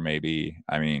somewhere maybe?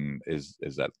 I mean, is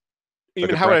that a Even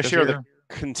good how would I practice share the here?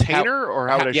 container, or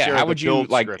how would I Yeah, share how the would you, build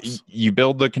like, scripts? you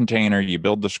build the container, you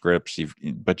build the scripts,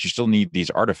 but you still need these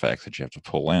artifacts that you have to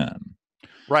pull in.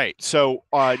 Right. So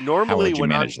How normally would you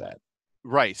when I'm manage that?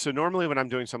 right, so normally when I'm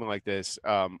doing something like this,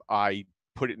 I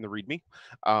put it in the README.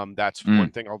 That's one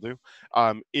Mm, thing I'll do.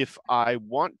 If I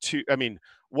want to, I mean,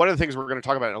 one of the things we're going to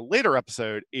talk about in a later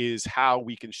episode is how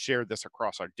we can share this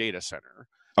across our data center,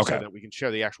 so okay. that we can share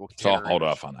the actual So I'll container hold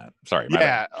image. off on that. Sorry, my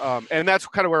bad. Yeah, and that's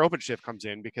kind of where OpenShift comes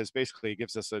in, because basically it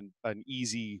gives us an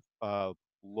easy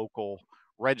local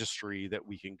registry that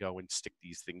we can go and stick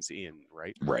these things in,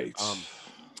 right? Right.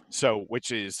 So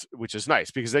which is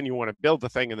nice, because then you want to build the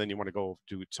thing and then you want to go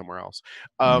do it somewhere else.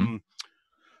 Mhm.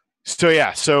 So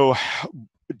yeah, so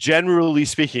generally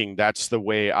speaking, that's the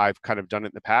way I've kind of done it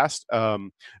in the past.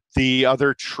 The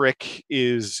other trick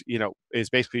is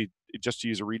basically just to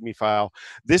use a README file.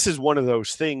 This is one of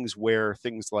those things where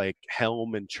things like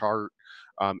Helm and Chart,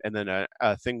 and then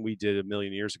a thing we did a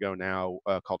million years ago now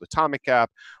called Atomic App,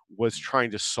 was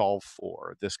trying to solve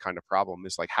for this kind of problem.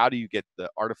 Is like, how do you get the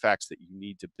artifacts that you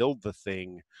need to build the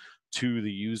thing to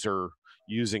the user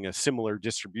using a similar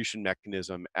distribution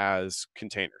mechanism as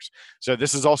containers? So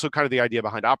this is also kind of the idea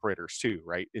behind operators too,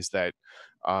 right? Is that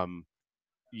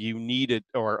you need it,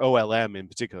 or OLM in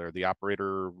particular, the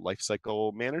operator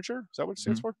lifecycle manager. Is that what it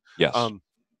stands Mhm. for? Yes. Um,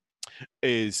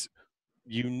 is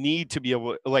you need to be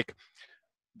able, like,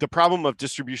 the problem of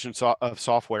distribution of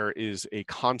software is a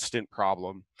constant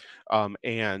problem,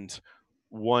 and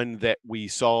one that we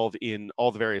solve in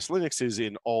all the various Linuxes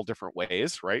in all different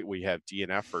ways, right? We have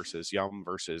DNF versus Yum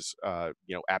versus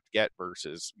apt-get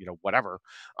versus whatever,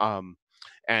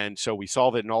 and so we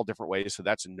solve it in all different ways. So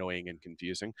that's annoying and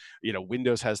confusing.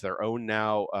 Windows has their own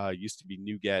now. Used to be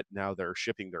NuGet, now they're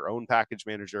shipping their own package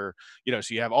manager.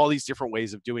 So you have all these different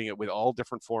ways of doing it with all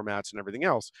different formats and everything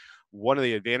else. One of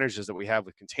the advantages that we have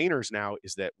with containers now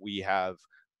is that we have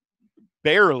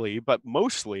barely, but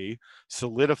mostly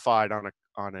solidified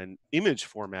on an image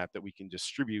format that we can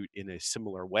distribute in a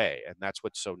similar way. And that's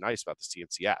what's so nice about the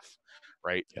CNCF,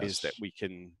 right? Is that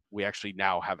Yes. we actually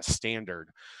now have a standard.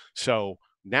 So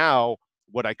now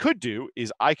what I could do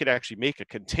is I could actually make a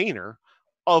container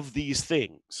of these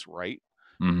things, right?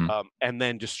 Mhm. And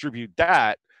then distribute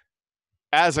that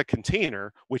as a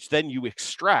container, which then you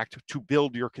extract to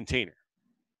build your container.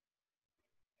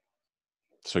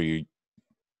 So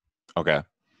okay.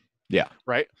 Yeah.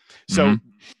 Right. So Mhm.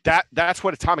 that's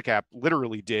what Atomic App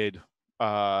literally did,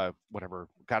 whatever,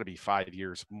 got to be 5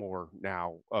 years more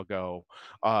now ago.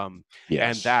 And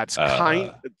Yes. that's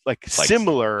kind like Like,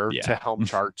 similar yeah. to Helm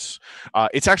charts.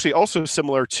 It's actually also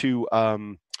similar to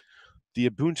the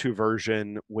Ubuntu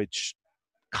version, which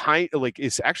kind of like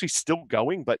is actually still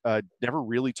going, but never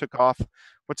really took off.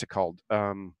 What's it called?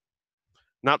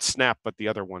 Not Snap, but the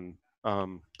other one.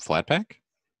 Flatpak?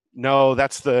 No,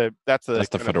 that's the That's the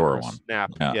kind of Fedora for one.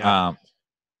 Snap. Yeah. Yeah.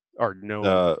 Or no,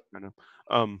 The I know.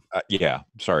 Um, yeah,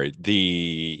 sorry.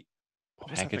 The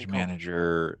what was that thing package called?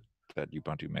 manager that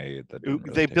Ubuntu made that didn't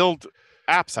really They take off. build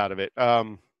apps out of it.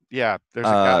 Yeah, there's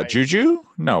a guy. Juju?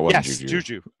 No, it wasn't Yes, Juju.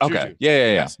 Juju. Okay. Juju. Yeah,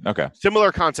 yeah, Yes. yeah. Okay.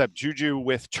 Similar concept, Juju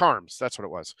with charms. That's what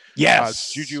it was.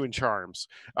 Yes. Juju and charms.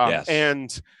 Yes.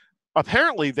 And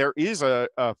apparently there is a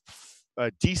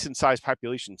decent sized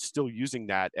population still using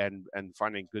that and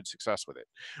finding good success with it.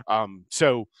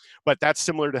 But that's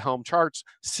similar to Helm charts,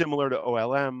 similar to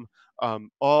OLM,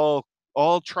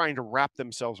 all trying to wrap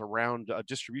themselves around a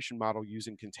distribution model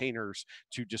using containers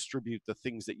to distribute the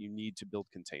things that you need to build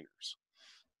containers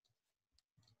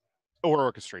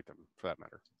or orchestrate them, for that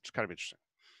matter. It's kind of interesting.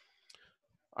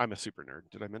 I'm a super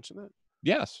nerd. Did I mention that?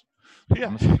 Yes. Yeah,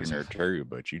 I'm a super nerd exactly. too,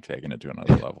 but you taking it to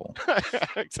another level.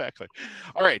 Exactly.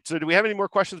 All right. So, do we have any more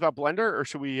questions about Blender, or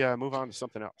should we move on to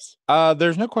something else?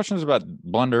 There's no questions about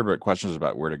Blender, but questions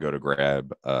about where to go to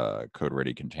grab code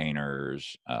ready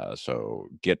containers. So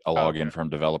get a Oh, okay. login from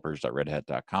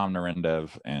developers.redhat.com to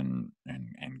rendev and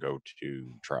go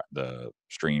to the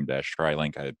stream-try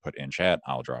link I put in chat.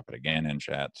 I'll drop it again in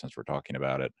chat since we're talking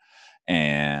about it.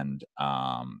 And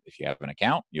if you have an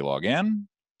account, you log in,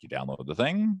 you download the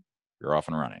thing, you're off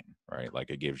and running, right?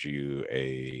 Like, it gives you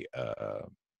a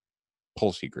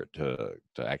pull secret to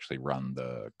actually run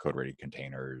the code ready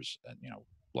containers and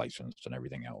licensed and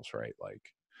everything else, right? Like,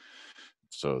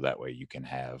 so that way you can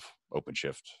have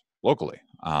OpenShift locally.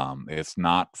 It's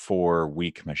not for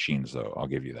weak machines, though. I'll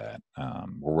give you that.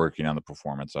 We're working on the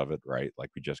performance of it, right? Like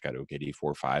we just got OKD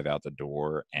 4.5 out the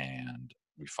door, and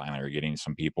we finally are getting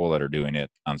some people that are doing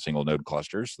it on single node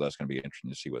clusters. So that's going to be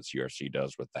interesting to see what CRC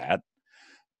does with that.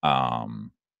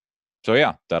 So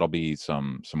yeah, that'll be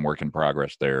some work in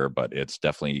progress there, but it's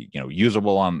definitely,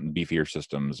 usable on beefier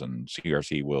systems, and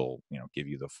CRC will, give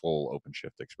you the full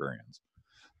OpenShift experience.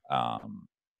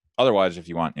 Otherwise, if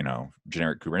you want,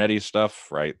 generic Kubernetes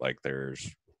stuff, right? Like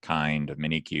there's Kind,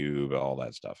 Minikube, all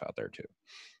that stuff out there too.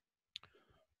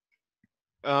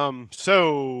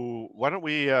 So why don't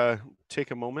we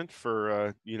take a moment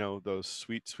for those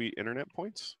sweet internet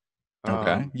points?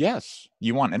 Okay. Yes,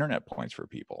 you want internet points for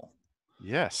people.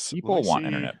 Yes. People want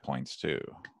internet points too.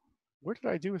 What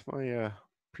did I do with my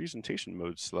presentation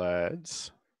mode slides?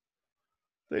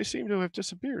 They seem to have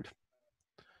disappeared.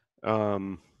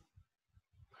 All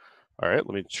right,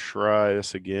 let me try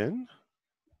this again.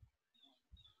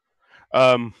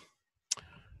 Oh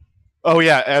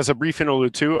yeah, as a brief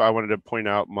interlude too, I wanted to point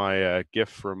out my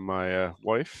gift from my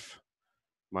wife,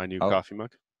 my new coffee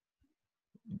mug.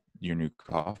 Your new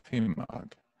coffee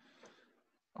mug.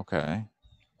 Okay.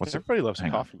 Everybody loves a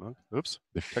coffee mug. Oops.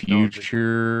 The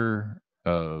future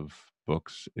of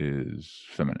books is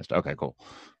feminist. Okay, cool.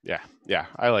 Yeah,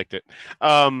 I liked it.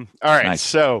 All right, nice.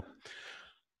 So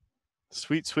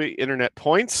sweet internet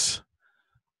points.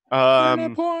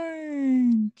 Internet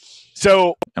points.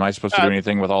 So, am I supposed to do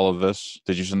anything with all of this?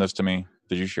 Did you send this to me?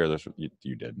 Did you share this?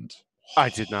 You didn't. I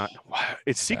did not.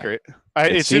 It's secret.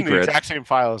 It's secret. In the exact same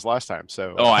file as last time.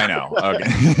 So. Oh, I know. Okay.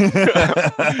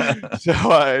 So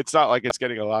it's not like it's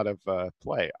getting a lot of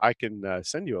play. I can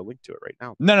send you a link to it right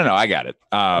now. No. I got it.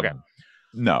 Okay.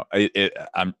 No,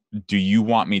 do you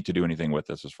want me to do anything with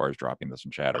this as far as dropping this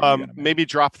in chat? Or maybe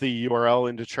drop the URL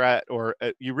into chat, or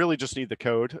you really just need the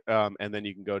code, and then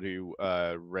you can go to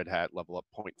Red Hat Level Up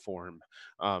Point Form,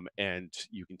 and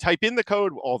you can type in the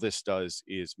code. All this does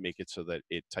is make it so that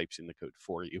it types in the code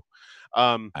for you.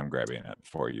 I'm grabbing it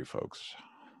for you folks.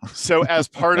 So as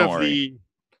part of the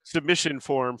submission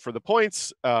form for the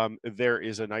points, there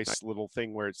is a nice little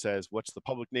thing where it says what's the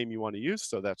public name you want to use.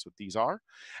 So that's what these are,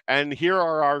 and here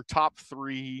are our top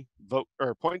 3 vote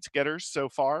or points getters so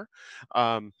far.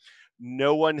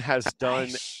 No one has done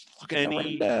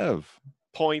any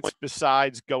points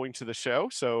besides going to the show,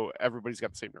 so everybody's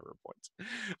got the same number of points.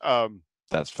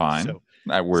 That's fine.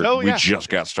 We just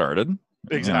got started.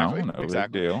 Exactly. No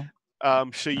big deal.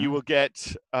 So you will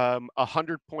get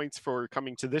 100 points for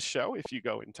coming to this show if you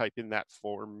go and type in that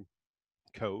form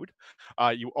code.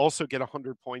 You also get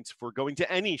 100 points for going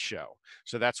to any show.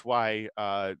 So that's why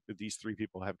these 3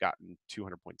 people have gotten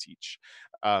 200 points each.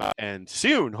 And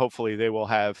soon, hopefully, they will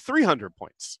have 300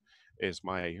 points, is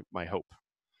my hope.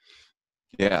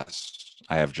 Yes,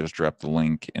 I have just dropped the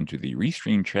link into the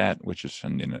Restream chat, which is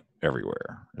sending it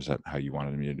everywhere. Is that how you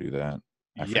wanted me to do that?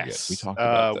 I forget. Yes, we talked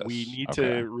about this. We need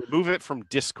to remove it from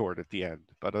Discord at the end,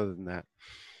 but other than that,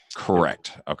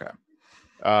 correct. Okay.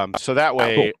 So that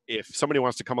way, if somebody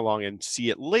wants to come along and see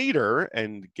it later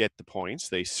and get the points,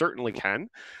 they certainly can,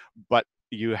 but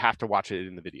you have to watch it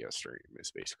in the video stream.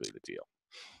 Is basically the deal.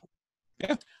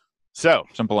 Yeah. So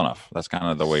simple enough. That's kind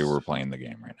of the way we're playing the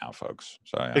game right now, folks.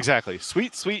 So yeah. Exactly.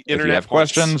 Sweet internet. If you have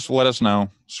points. questions, let us know.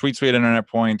 Sweet internet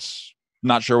points.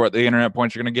 Not sure what the internet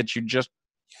points are going to get you just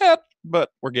yet, but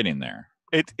we're getting there.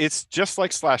 It's just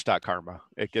like /karma.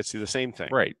 It gets you the same thing.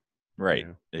 Right.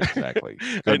 Exactly.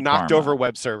 It knocked over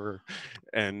web server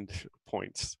and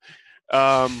points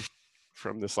from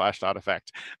the /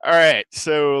 effect. All right,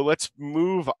 so let's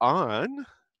move on.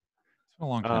 It's been a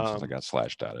long time since I got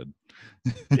 /dotted.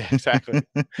 Yeah, exactly.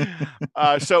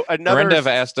 So another Rendev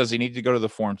asked, does he need to go to the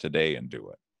forum today and do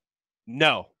it?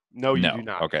 No, you do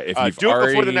not. Okay, if you've do it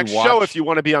before the next show if you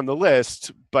want to be on the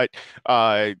list, but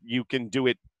you can do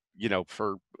it,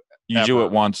 for you do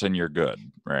it once and you're good,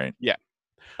 right? Yeah.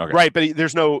 Okay. Right, but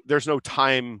there's no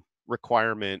time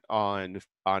requirement on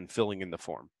filling in the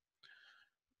form.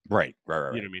 Right. You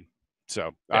know what I mean?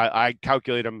 So yeah. I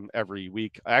calculate them every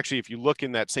week. Actually, if you look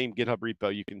in that same GitHub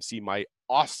repo, you can see my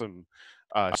awesome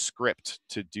script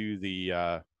to do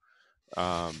the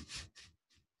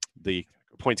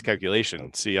points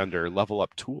calculation. See under level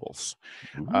up tools.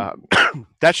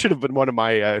 That should have been one of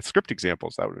my script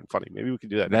examples. That would have been funny. Maybe we could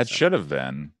do that. That should have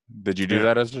been. Did you do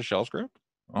that as a shell script?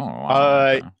 Oh, wow.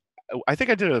 Okay. I think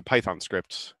I did a Python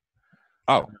script.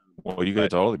 Oh, well, you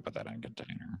could totally put that in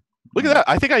container. Look at that.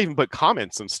 I think I even put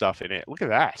comments and stuff in it. Look at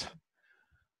that.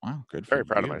 Wow, good. Very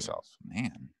proud of myself.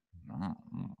 Man.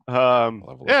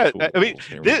 Yeah, I mean,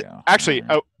 actually,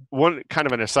 one kind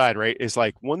of an aside, right, is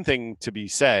like one thing to be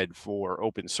said for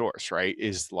open source, right,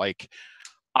 is like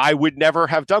I would never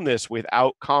have done this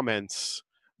without comments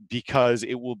because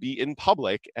it will be in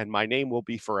public and my name will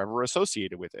be forever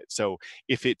associated with it. So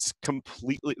if it's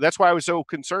completely, that's why I was so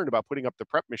concerned about putting up the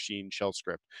prep machine shell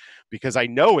script, because I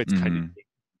know it's kind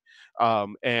of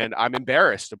and I'm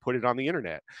embarrassed to put it on the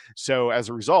internet. So as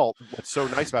a result, what's so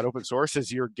nice about open source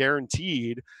is you're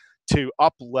guaranteed to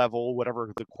up level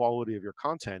whatever the quality of your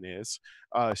content is.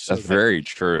 So That's very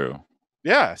true.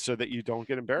 Yeah, so that you don't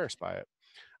get embarrassed by it.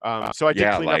 So I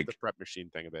did clean up the prep machine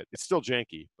thing a bit. It's still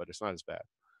janky, but it's not as bad.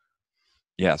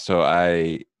 Yeah, so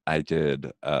I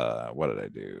did what did I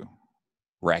do?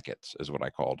 Rackets is what I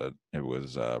called it. It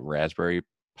was Raspberry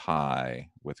Pi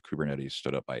with Kubernetes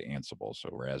stood up by Ansible. So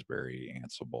Raspberry,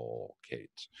 Ansible, Kate.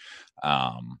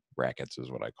 Rackets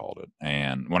is what I called it.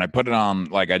 And when I put it on,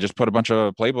 like I just put a bunch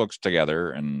of playbooks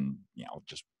together and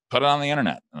just put it on the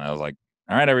internet. And I was like,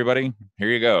 all right, everybody, here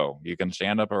you go. You can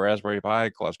stand up a Raspberry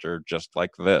Pi cluster just like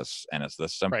this, and it's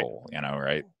this simple,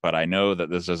 right? But I know that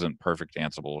this isn't perfect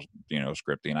Ansible,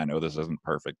 scripting. I know this isn't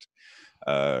perfect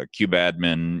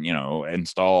kubeadmin,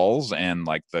 installs, and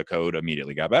like the code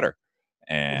immediately got better.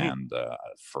 And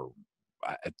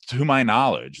to my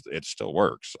knowledge, it still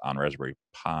works on Raspberry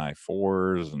Pi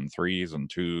 4s and 3s and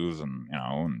 2s, and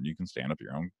and you can stand up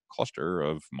your own cluster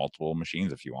of multiple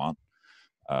machines if you want.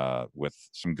 With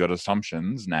some good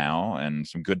assumptions now and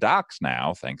some good docs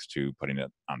now, thanks to putting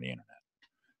it on the internet.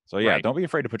 So yeah, Don't be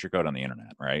afraid to put your code on the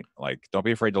internet, right? Like, don't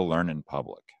be afraid to learn in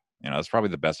public. That's probably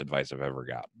the best advice I've ever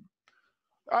gotten.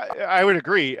 I would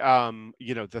agree.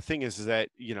 The thing is that,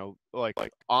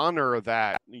 like honor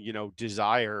that,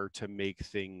 desire to make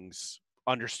things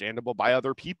understandable by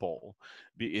other people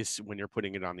is when you're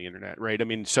putting it on the internet, right? I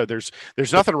mean, so there's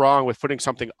nothing wrong with putting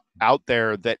something out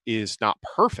there that is not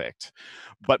perfect,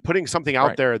 but putting something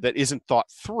out there that isn't thought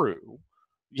through,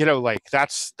 like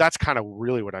that's kind of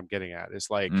really what I'm getting at, is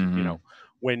like,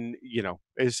 when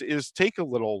is take a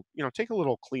little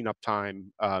cleanup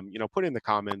time, put in the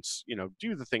comments,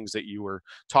 do the things that you were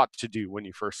taught to do when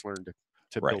you first learned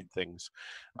to build things.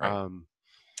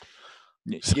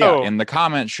 So, and the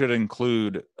comment should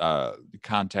include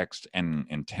context and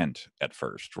intent at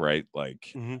first, right?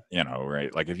 Like,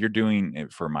 right? Like if you're doing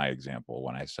it, for my example,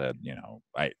 when I said,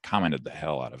 I commented the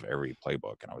hell out of every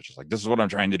playbook, and I was just like, this is what I'm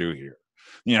trying to do here.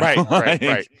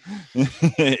 Right.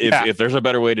 If there's a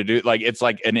better way to do, like, it's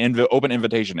like an open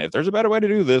invitation. If there's a better way to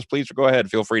do this, please go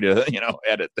ahead. Feel free to,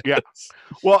 edit this. Yeah.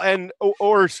 Well, and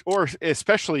or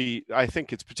especially, I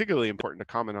think it's particularly important to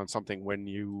comment on something when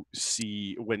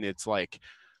it's like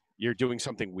you're doing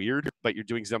something weird, but you're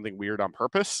doing something weird on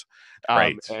purpose.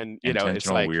 Right. And intentional it's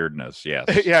like weirdness.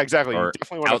 Yes. Yeah, exactly. Or you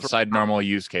definitely want outside normal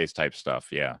use case type stuff.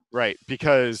 Yeah. Right.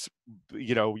 Because,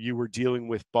 you were dealing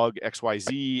with bug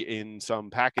XYZ in some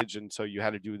package, and so you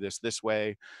had to do this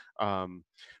way.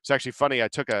 It's actually funny. I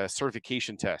took a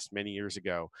certification test many years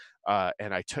ago,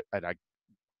 and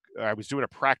I was doing a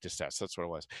practice test. That's what it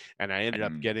was. And I ended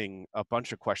up getting a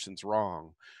bunch of questions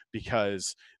wrong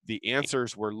because the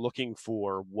answers were looking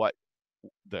for what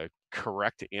the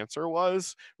correct answer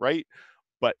was, right?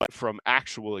 But from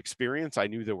actual experience, I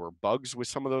knew there were bugs with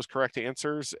some of those correct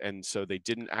answers, and so they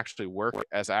didn't actually work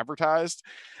as advertised.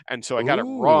 And so I got it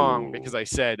wrong because I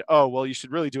said, oh, well, you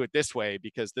should really do it this way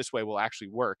because this way will actually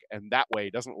work, and that way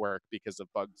doesn't work because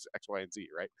of bugs X, Y, and Z,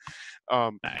 right?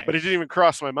 Nice. But it didn't even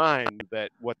cross my mind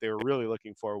that what they were really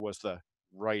looking for was the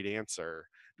right answer,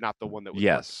 not the one that was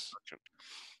yes.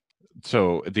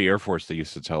 So the Air Force, they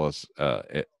used to tell us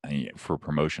for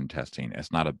promotion testing,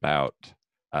 it's not about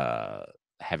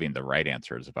having the right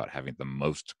answer, it's about having the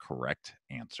most correct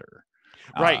answer.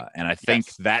 Right. And I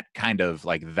think that kind of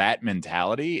like that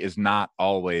mentality is not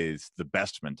always the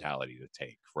best mentality to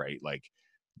take, right? Like,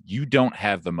 you don't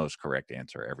have the most correct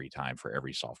answer every time for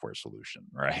every software solution,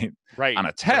 right? Right. On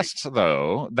a test,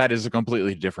 though, that is a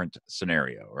completely different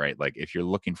scenario, right? Like if you're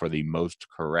looking for the most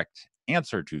correct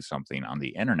answer to something on the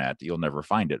internet, you'll never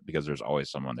find it because there's always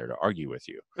someone there to argue with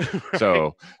you.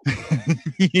 So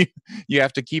you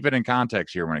have to keep it in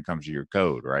context here when it comes to your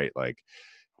code, right? Like,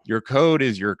 your code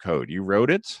is your code. You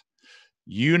wrote it.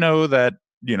 You know that,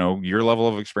 your level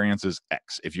of experience is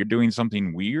X. If you're doing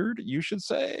something weird, you should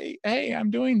say, hey, I'm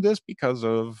doing this because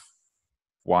of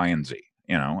Y and Z,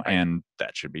 and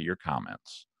that should be your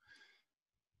comments.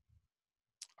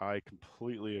 I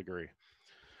completely agree.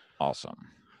 Awesome.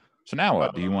 So now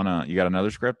what? Do you got another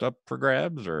script up for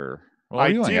grabs, or?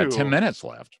 Well, you only got 10 minutes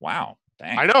left. Wow.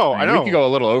 Dang. I know. We could go a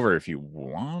little over if you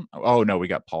want. Oh, no, we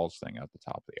got Paul's thing at the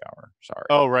top of the hour. Sorry.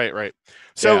 Oh, right.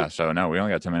 So no, we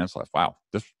only got 10 minutes left. Wow.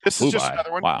 This is just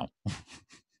another one. Wow.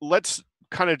 Let's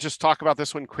kind of just talk about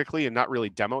this one quickly and not really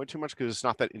demo it too much because it's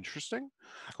not that interesting.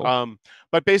 Cool.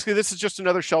 But basically, this is just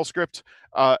another shell script.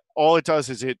 All it does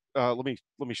is let me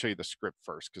show you the script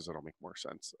first because it'll make more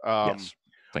sense. Yes.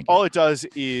 Thank you. All it does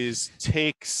is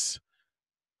takes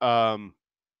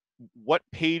what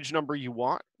page number you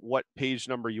want, what page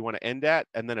number you want to end at,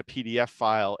 and then a PDF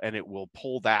file, and it will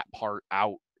pull that part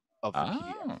out of the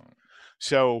PDF.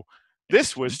 So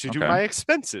this was to do my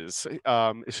expenses.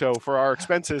 So for our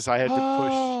expenses, I had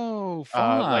to push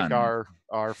like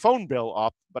our phone bill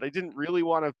up, but I didn't really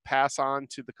want to pass on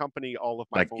to the company all of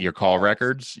my like phone your call calls.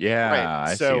 records. Yeah, right.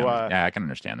 I so, see. Yeah, I can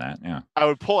understand that. Yeah. I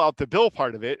would pull out the bill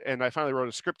part of it, and I finally wrote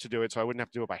a script to do it, so I wouldn't have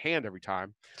to do it by hand every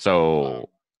time. So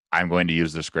I'm going to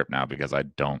use the script now because I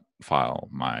don't file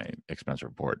my expense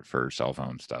report for cell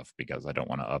phone stuff because I don't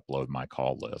want to upload my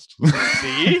call list.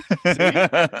 See?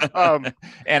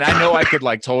 And I know I could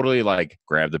like totally like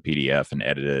grab the PDF and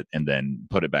edit it and then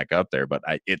put it back up there, but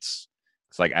it's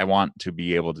like I want to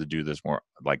be able to do this more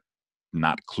like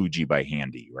not kludgy by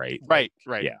handy, right? Right.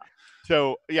 Yeah.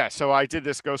 So I did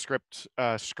this GoScript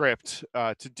script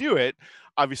to do it.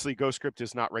 Obviously, GoScript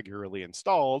is not regularly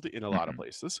installed in a lot of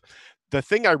places. The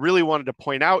thing I really wanted to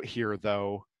point out here,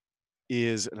 though,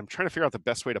 is, and I'm trying to figure out the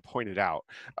best way to point it out.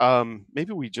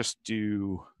 Maybe we just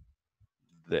do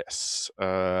this.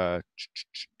 Not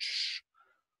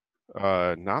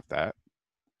that.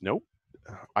 Nope.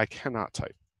 I cannot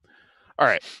type. All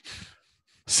right.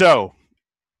 So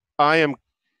I am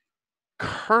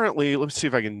currently, let's see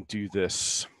if I can do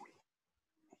this.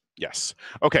 Yes.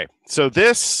 Okay. So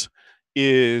this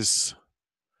is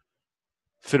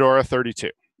Fedora 32.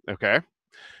 Okay.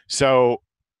 So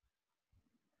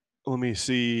let me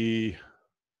see.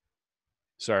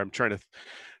 Sorry, I'm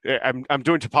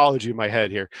doing topology in my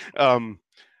head here.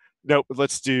 No,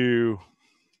 let's do.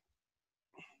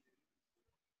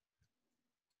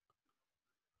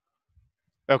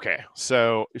 Okay.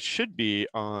 So it should be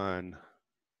on.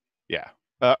 Yeah.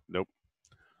 Nope.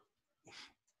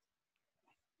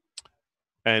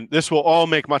 And this will all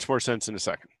make much more sense in a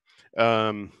second.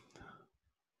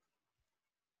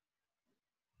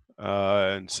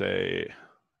 And say,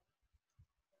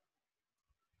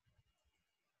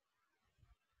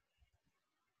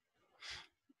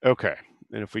 okay.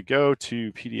 And if we go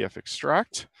to PDF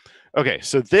extract, okay,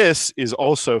 so this is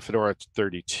also Fedora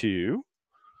 32,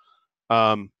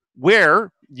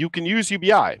 where you can use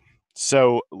UBI.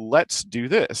 So let's do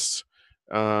this.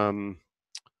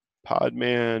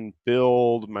 Podman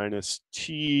build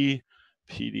 -t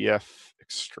PDF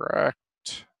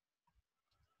extract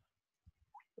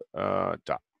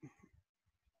dot.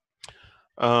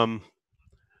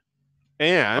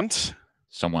 And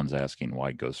someone's asking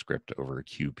why GoScript over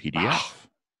QPDF.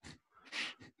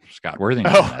 Scott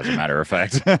Worthington, as a matter of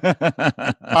fact.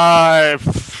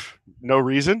 No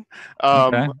reason.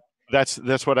 Okay.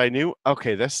 That's what I knew.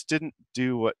 Okay, this didn't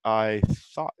do what I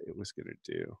thought it was going to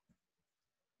do.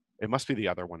 It must be the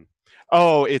other one.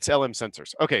 Oh, it's LM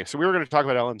sensors. Okay, so we were going to talk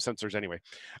about LM sensors anyway.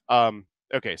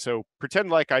 Okay, so pretend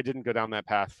like I didn't go down that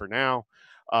path for now.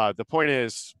 The point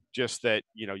is just that,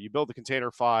 you build the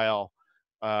container file.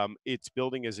 It's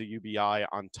building as a UBI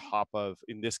on top of,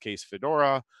 in this case,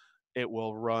 Fedora. It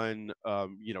will run,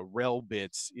 RHEL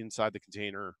bits inside the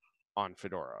container on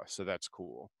Fedora. So that's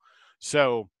cool.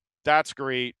 So that's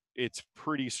great. It's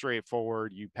pretty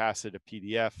straightforward. You pass it a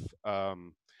PDF.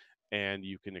 And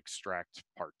you can extract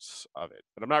parts of it.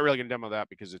 But I'm not really going to demo that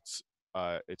because it's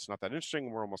not that interesting.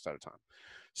 We're almost out of time.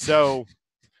 So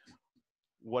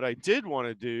what I did want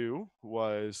to do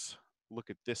was look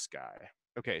at this guy.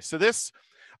 Okay, so this,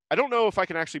 I don't know if I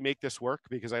can actually make this work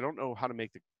because I don't know how to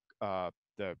make the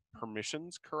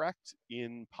permissions correct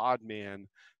in Podman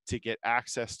to get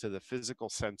access to the physical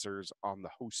sensors on the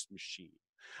host machine.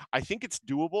 I think it's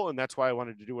doable, and that's why I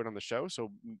wanted to do it on the show. So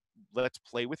let's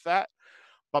play with that.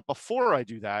 But before I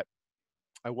do that,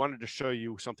 I wanted to show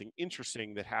you something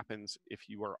interesting that happens if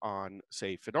you are on,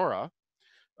 say, Fedora,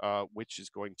 which is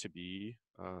going to be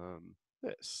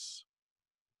this.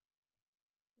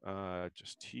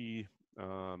 Just T,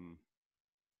 what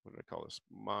did I call this?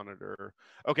 Monitor.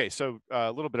 Okay, so a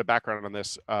little bit of background on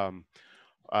this.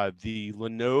 The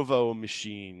Lenovo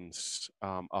machines,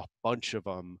 a bunch of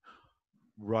them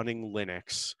running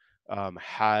Linux,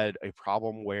 had a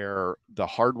problem where the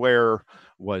hardware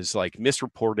was like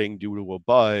misreporting due to a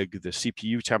bug the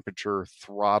CPU temperature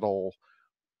throttle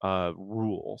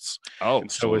rules. Oh,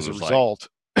 and so as a result,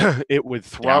 it would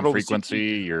throttle down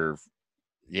frequency.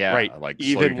 Right, like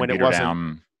even when it wasn't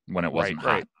down when it wasn't hot.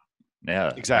 Right.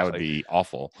 Yeah, exactly. That would be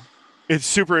awful. It's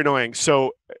super annoying.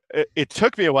 So it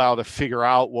took me a while to figure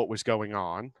out what was going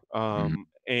on.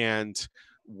 And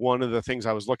one of the things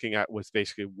I was looking at was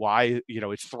basically why,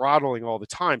 it's throttling all the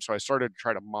time. So I started to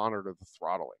try to monitor the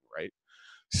throttling, right?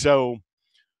 So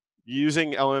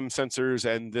using LM sensors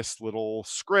and this little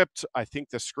script, I think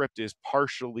the script is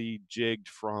partially jigged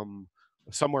from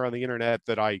somewhere on the internet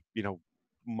that I,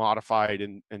 modified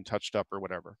and touched up or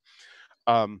whatever.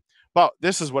 But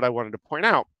this is what I wanted to point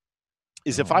out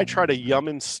is if I try to yum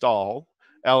install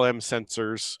LM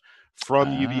sensors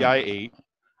from UBI 8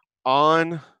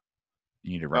 on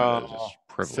you need to run it as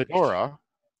privileged. Fedora,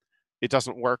 it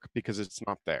doesn't work because it's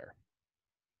not there.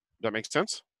 Does that make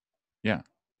sense? Yeah.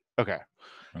 Okay.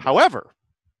 However,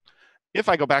 if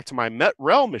I go back to my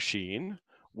RHEL machine,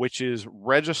 which is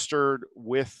registered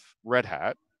with Red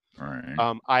Hat,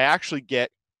 right. I actually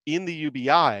get in the UBI,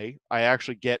 I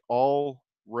actually get all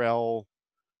RHEL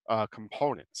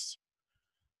components,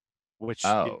 which is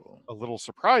a little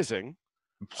surprising.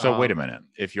 So wait a minute.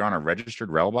 If you're on a registered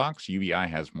RHEL box, UBI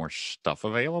has more stuff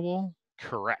available?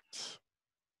 Correct.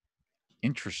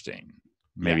 Interesting.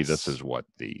 Maybe this is what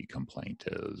the complaint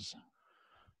is.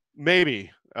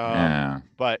 Maybe.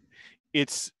 But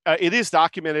it is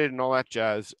documented and all that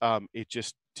jazz. It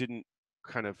just didn't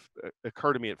kind of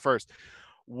occur to me at first.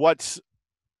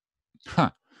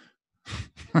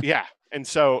 Yeah. And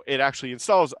so it actually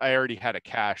installs. I already had a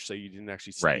cache, so you didn't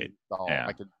actually see it install. Yeah.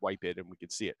 I could wipe it and we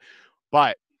could see it.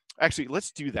 But actually,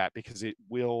 let's do that because it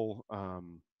will.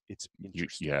 It's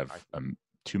interesting. You have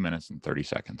 2 minutes and 30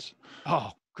 seconds.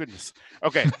 Oh, goodness.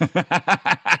 Okay.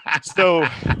 So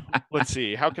let's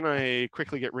see. How can I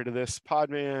quickly get rid of this?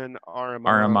 Podman,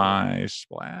 RMI,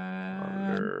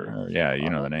 Splat. Yeah, you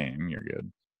know the name. You're good.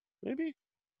 Maybe.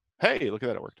 Hey, look at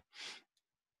that. It worked.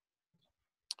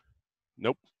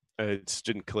 Nope. It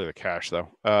didn't clear the cache, though.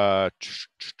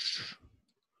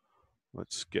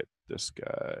 Let's get this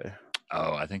guy.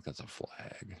 Oh, I think that's a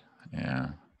flag.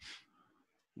 Yeah.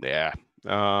 Yeah.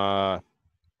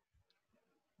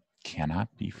 Cannot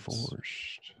be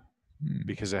forced.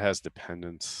 Because it has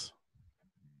dependence.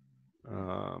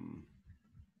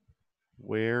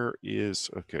 Where is...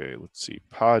 Okay, let's see.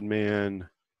 Podman.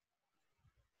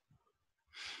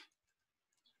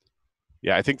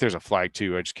 Yeah, I think there's a flag,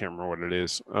 too. I just can't remember what it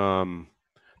is.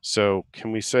 So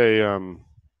can we say...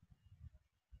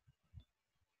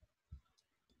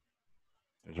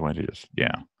 There's a way to just...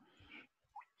 Yeah.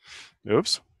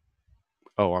 Oops.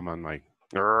 Oh, I'm on my...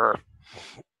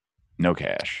 No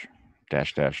cache.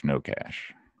 -- no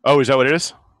cache. Oh, is that what it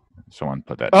is? Someone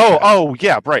put that. Oh,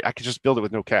 yeah, right. I could just build it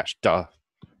with no cache. Duh.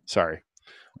 Sorry.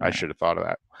 Yeah. I should have thought of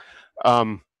that.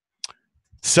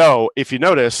 So if you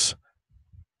notice,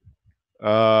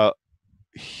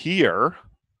 here,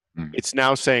 it's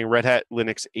now saying Red Hat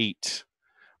Linux 8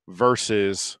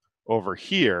 versus over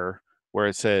here where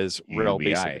it says RHEL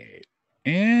Basic.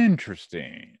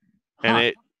 Interesting.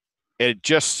 And it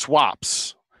just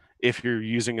swaps if you're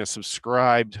using a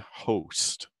subscribed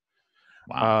host.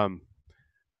 Wow.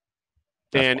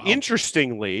 And wild.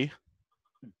 Interestingly,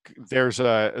 there's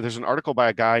an article by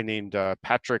a guy named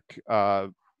Patrick,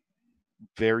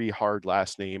 very hard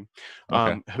last name,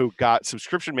 who got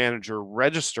Subscription Manager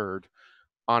registered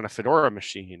on a Fedora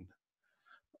machine.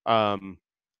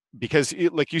 Because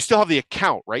you still have the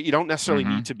account, right? You don't necessarily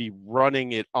need to be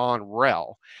running it on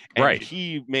RHEL. And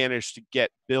he managed to get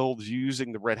builds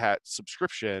using the Red Hat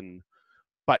subscription,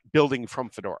 but building from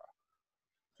Fedora.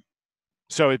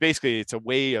 So it's a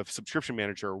way of Subscription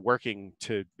Manager working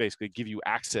to basically give you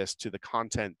access to the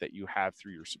content that you have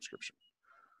through your subscription.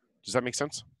 Does that make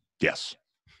sense? Yes.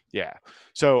 Yeah.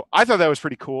 So I thought that was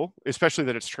pretty cool, especially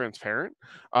that it's transparent.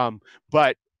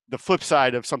 But the flip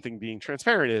side of something being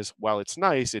transparent is, while it's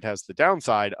nice, it has the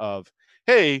downside of,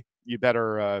 hey, you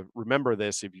better remember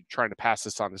this if you're trying to pass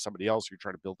this on to somebody else, you're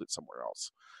trying to build it somewhere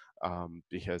else,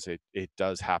 because it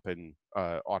does happen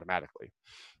automatically.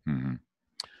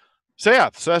 So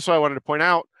that's what I wanted to point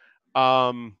out.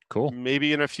 Cool.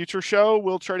 Maybe in a future show,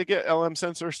 we'll try to get LM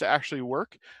sensors to actually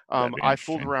work. I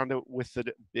fooled around with it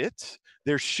a bit.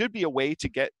 There should be a way to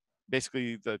get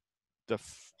basically the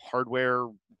hardware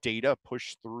data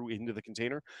pushed through into the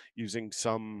container using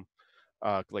some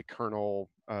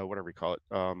kernel, whatever you call it.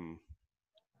 I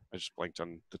just blanked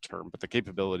on the term, but the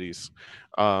capabilities,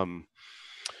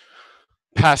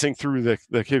 passing through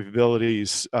the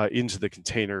capabilities into the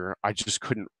container. I just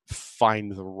couldn't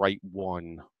find the right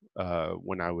one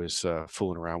when I was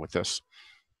fooling around with this.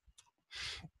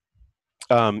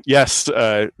 Yes,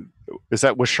 is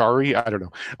that Washari? I don't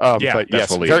know. But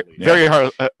yes,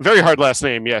 very hard last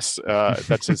name. Yes,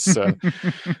 that's his.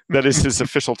 That is his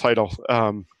official title.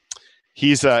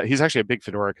 He's actually a big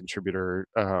Fedora contributor.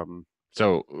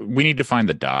 So we need to find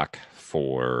the doc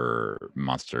for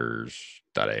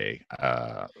monsters.a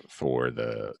for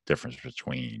the difference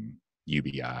between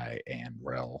UBI and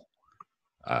RHEL.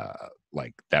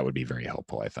 Like that would be very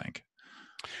helpful, I think.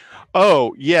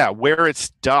 Oh yeah, where it's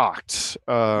docked.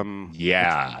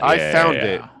 Yeah, I found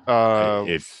it.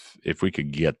 if we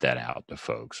could get that out to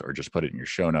folks, or just put it in your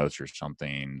show notes or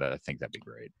something, I think that'd be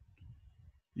great.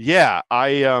 Yeah,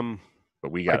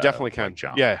 But we I gotta definitely can. like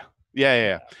jump. Yeah.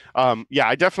 Yeah,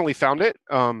 I definitely found it.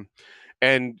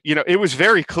 And it was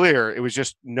very clear. It was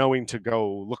just knowing to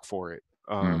go look for it.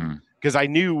 Because I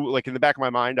knew, like in the back of my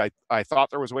mind, I thought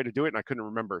there was a way to do it, and I couldn't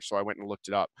remember, so I went and looked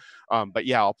it up. But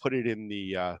yeah, I'll put it in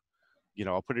the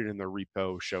I'll put it in the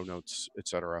repo, show notes,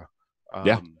 etc.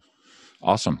 Yeah,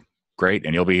 awesome, great,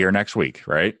 and you'll be here next week,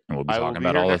 right? And we'll be I will talking be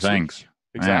about here all the next week. things.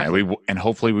 Exactly. And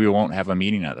hopefully we won't have a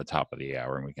meeting at the top of the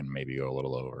hour, and we can maybe go a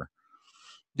little over.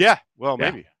 Yeah. Well,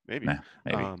 Yeah. maybe. Maybe.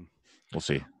 We'll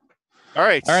see. All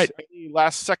right. All right. Any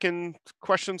last second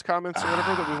questions, comments, or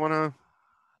whatever that we want to?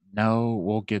 No,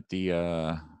 we'll get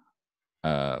the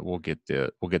we'll get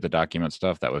the document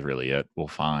stuff. That was really it. We'll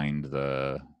find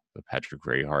the Patrick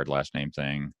very hard last name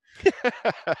thing.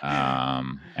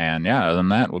 And yeah, other than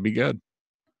that, we'll be good.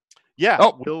 Yeah.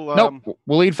 Oh, nope.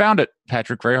 Waleed found it.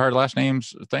 Patrick very hard last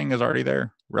names thing is already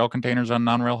there. RHEL containers on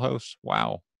non-RHEL hosts.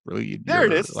 Wow. Really, there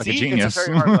it is. Like See, a genius. It's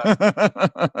a very hard last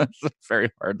name. It's a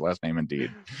very hard last name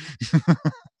indeed.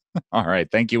 All right.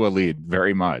 Thank you, Waleed,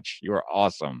 very much. You are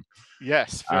awesome.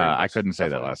 Yes. I couldn't say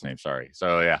that last awesome. name. Sorry.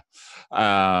 So yeah.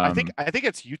 I think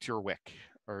it's Uterwick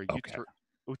or okay.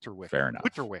 Uterwick. Fair enough.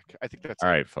 Uterwick. I think that's all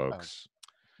right, folks.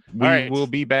 We will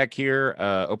be back here.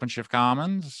 OpenShift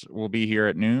Commons will be here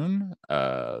at noon.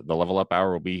 The Level Up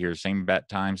Hour will be here same bat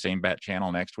time, same bat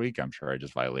channel next week. I'm sure I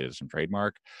just violated some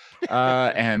trademark.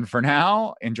 And for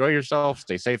now, enjoy yourself.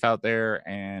 Stay safe out there.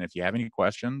 And if you have any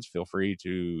questions, feel free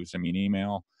to send me an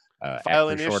email. File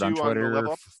an Short on issue Twitter.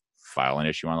 on File an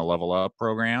issue on the Level Up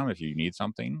program if you need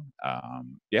something.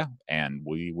 Yeah, and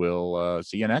we will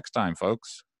see you next time,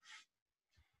 folks.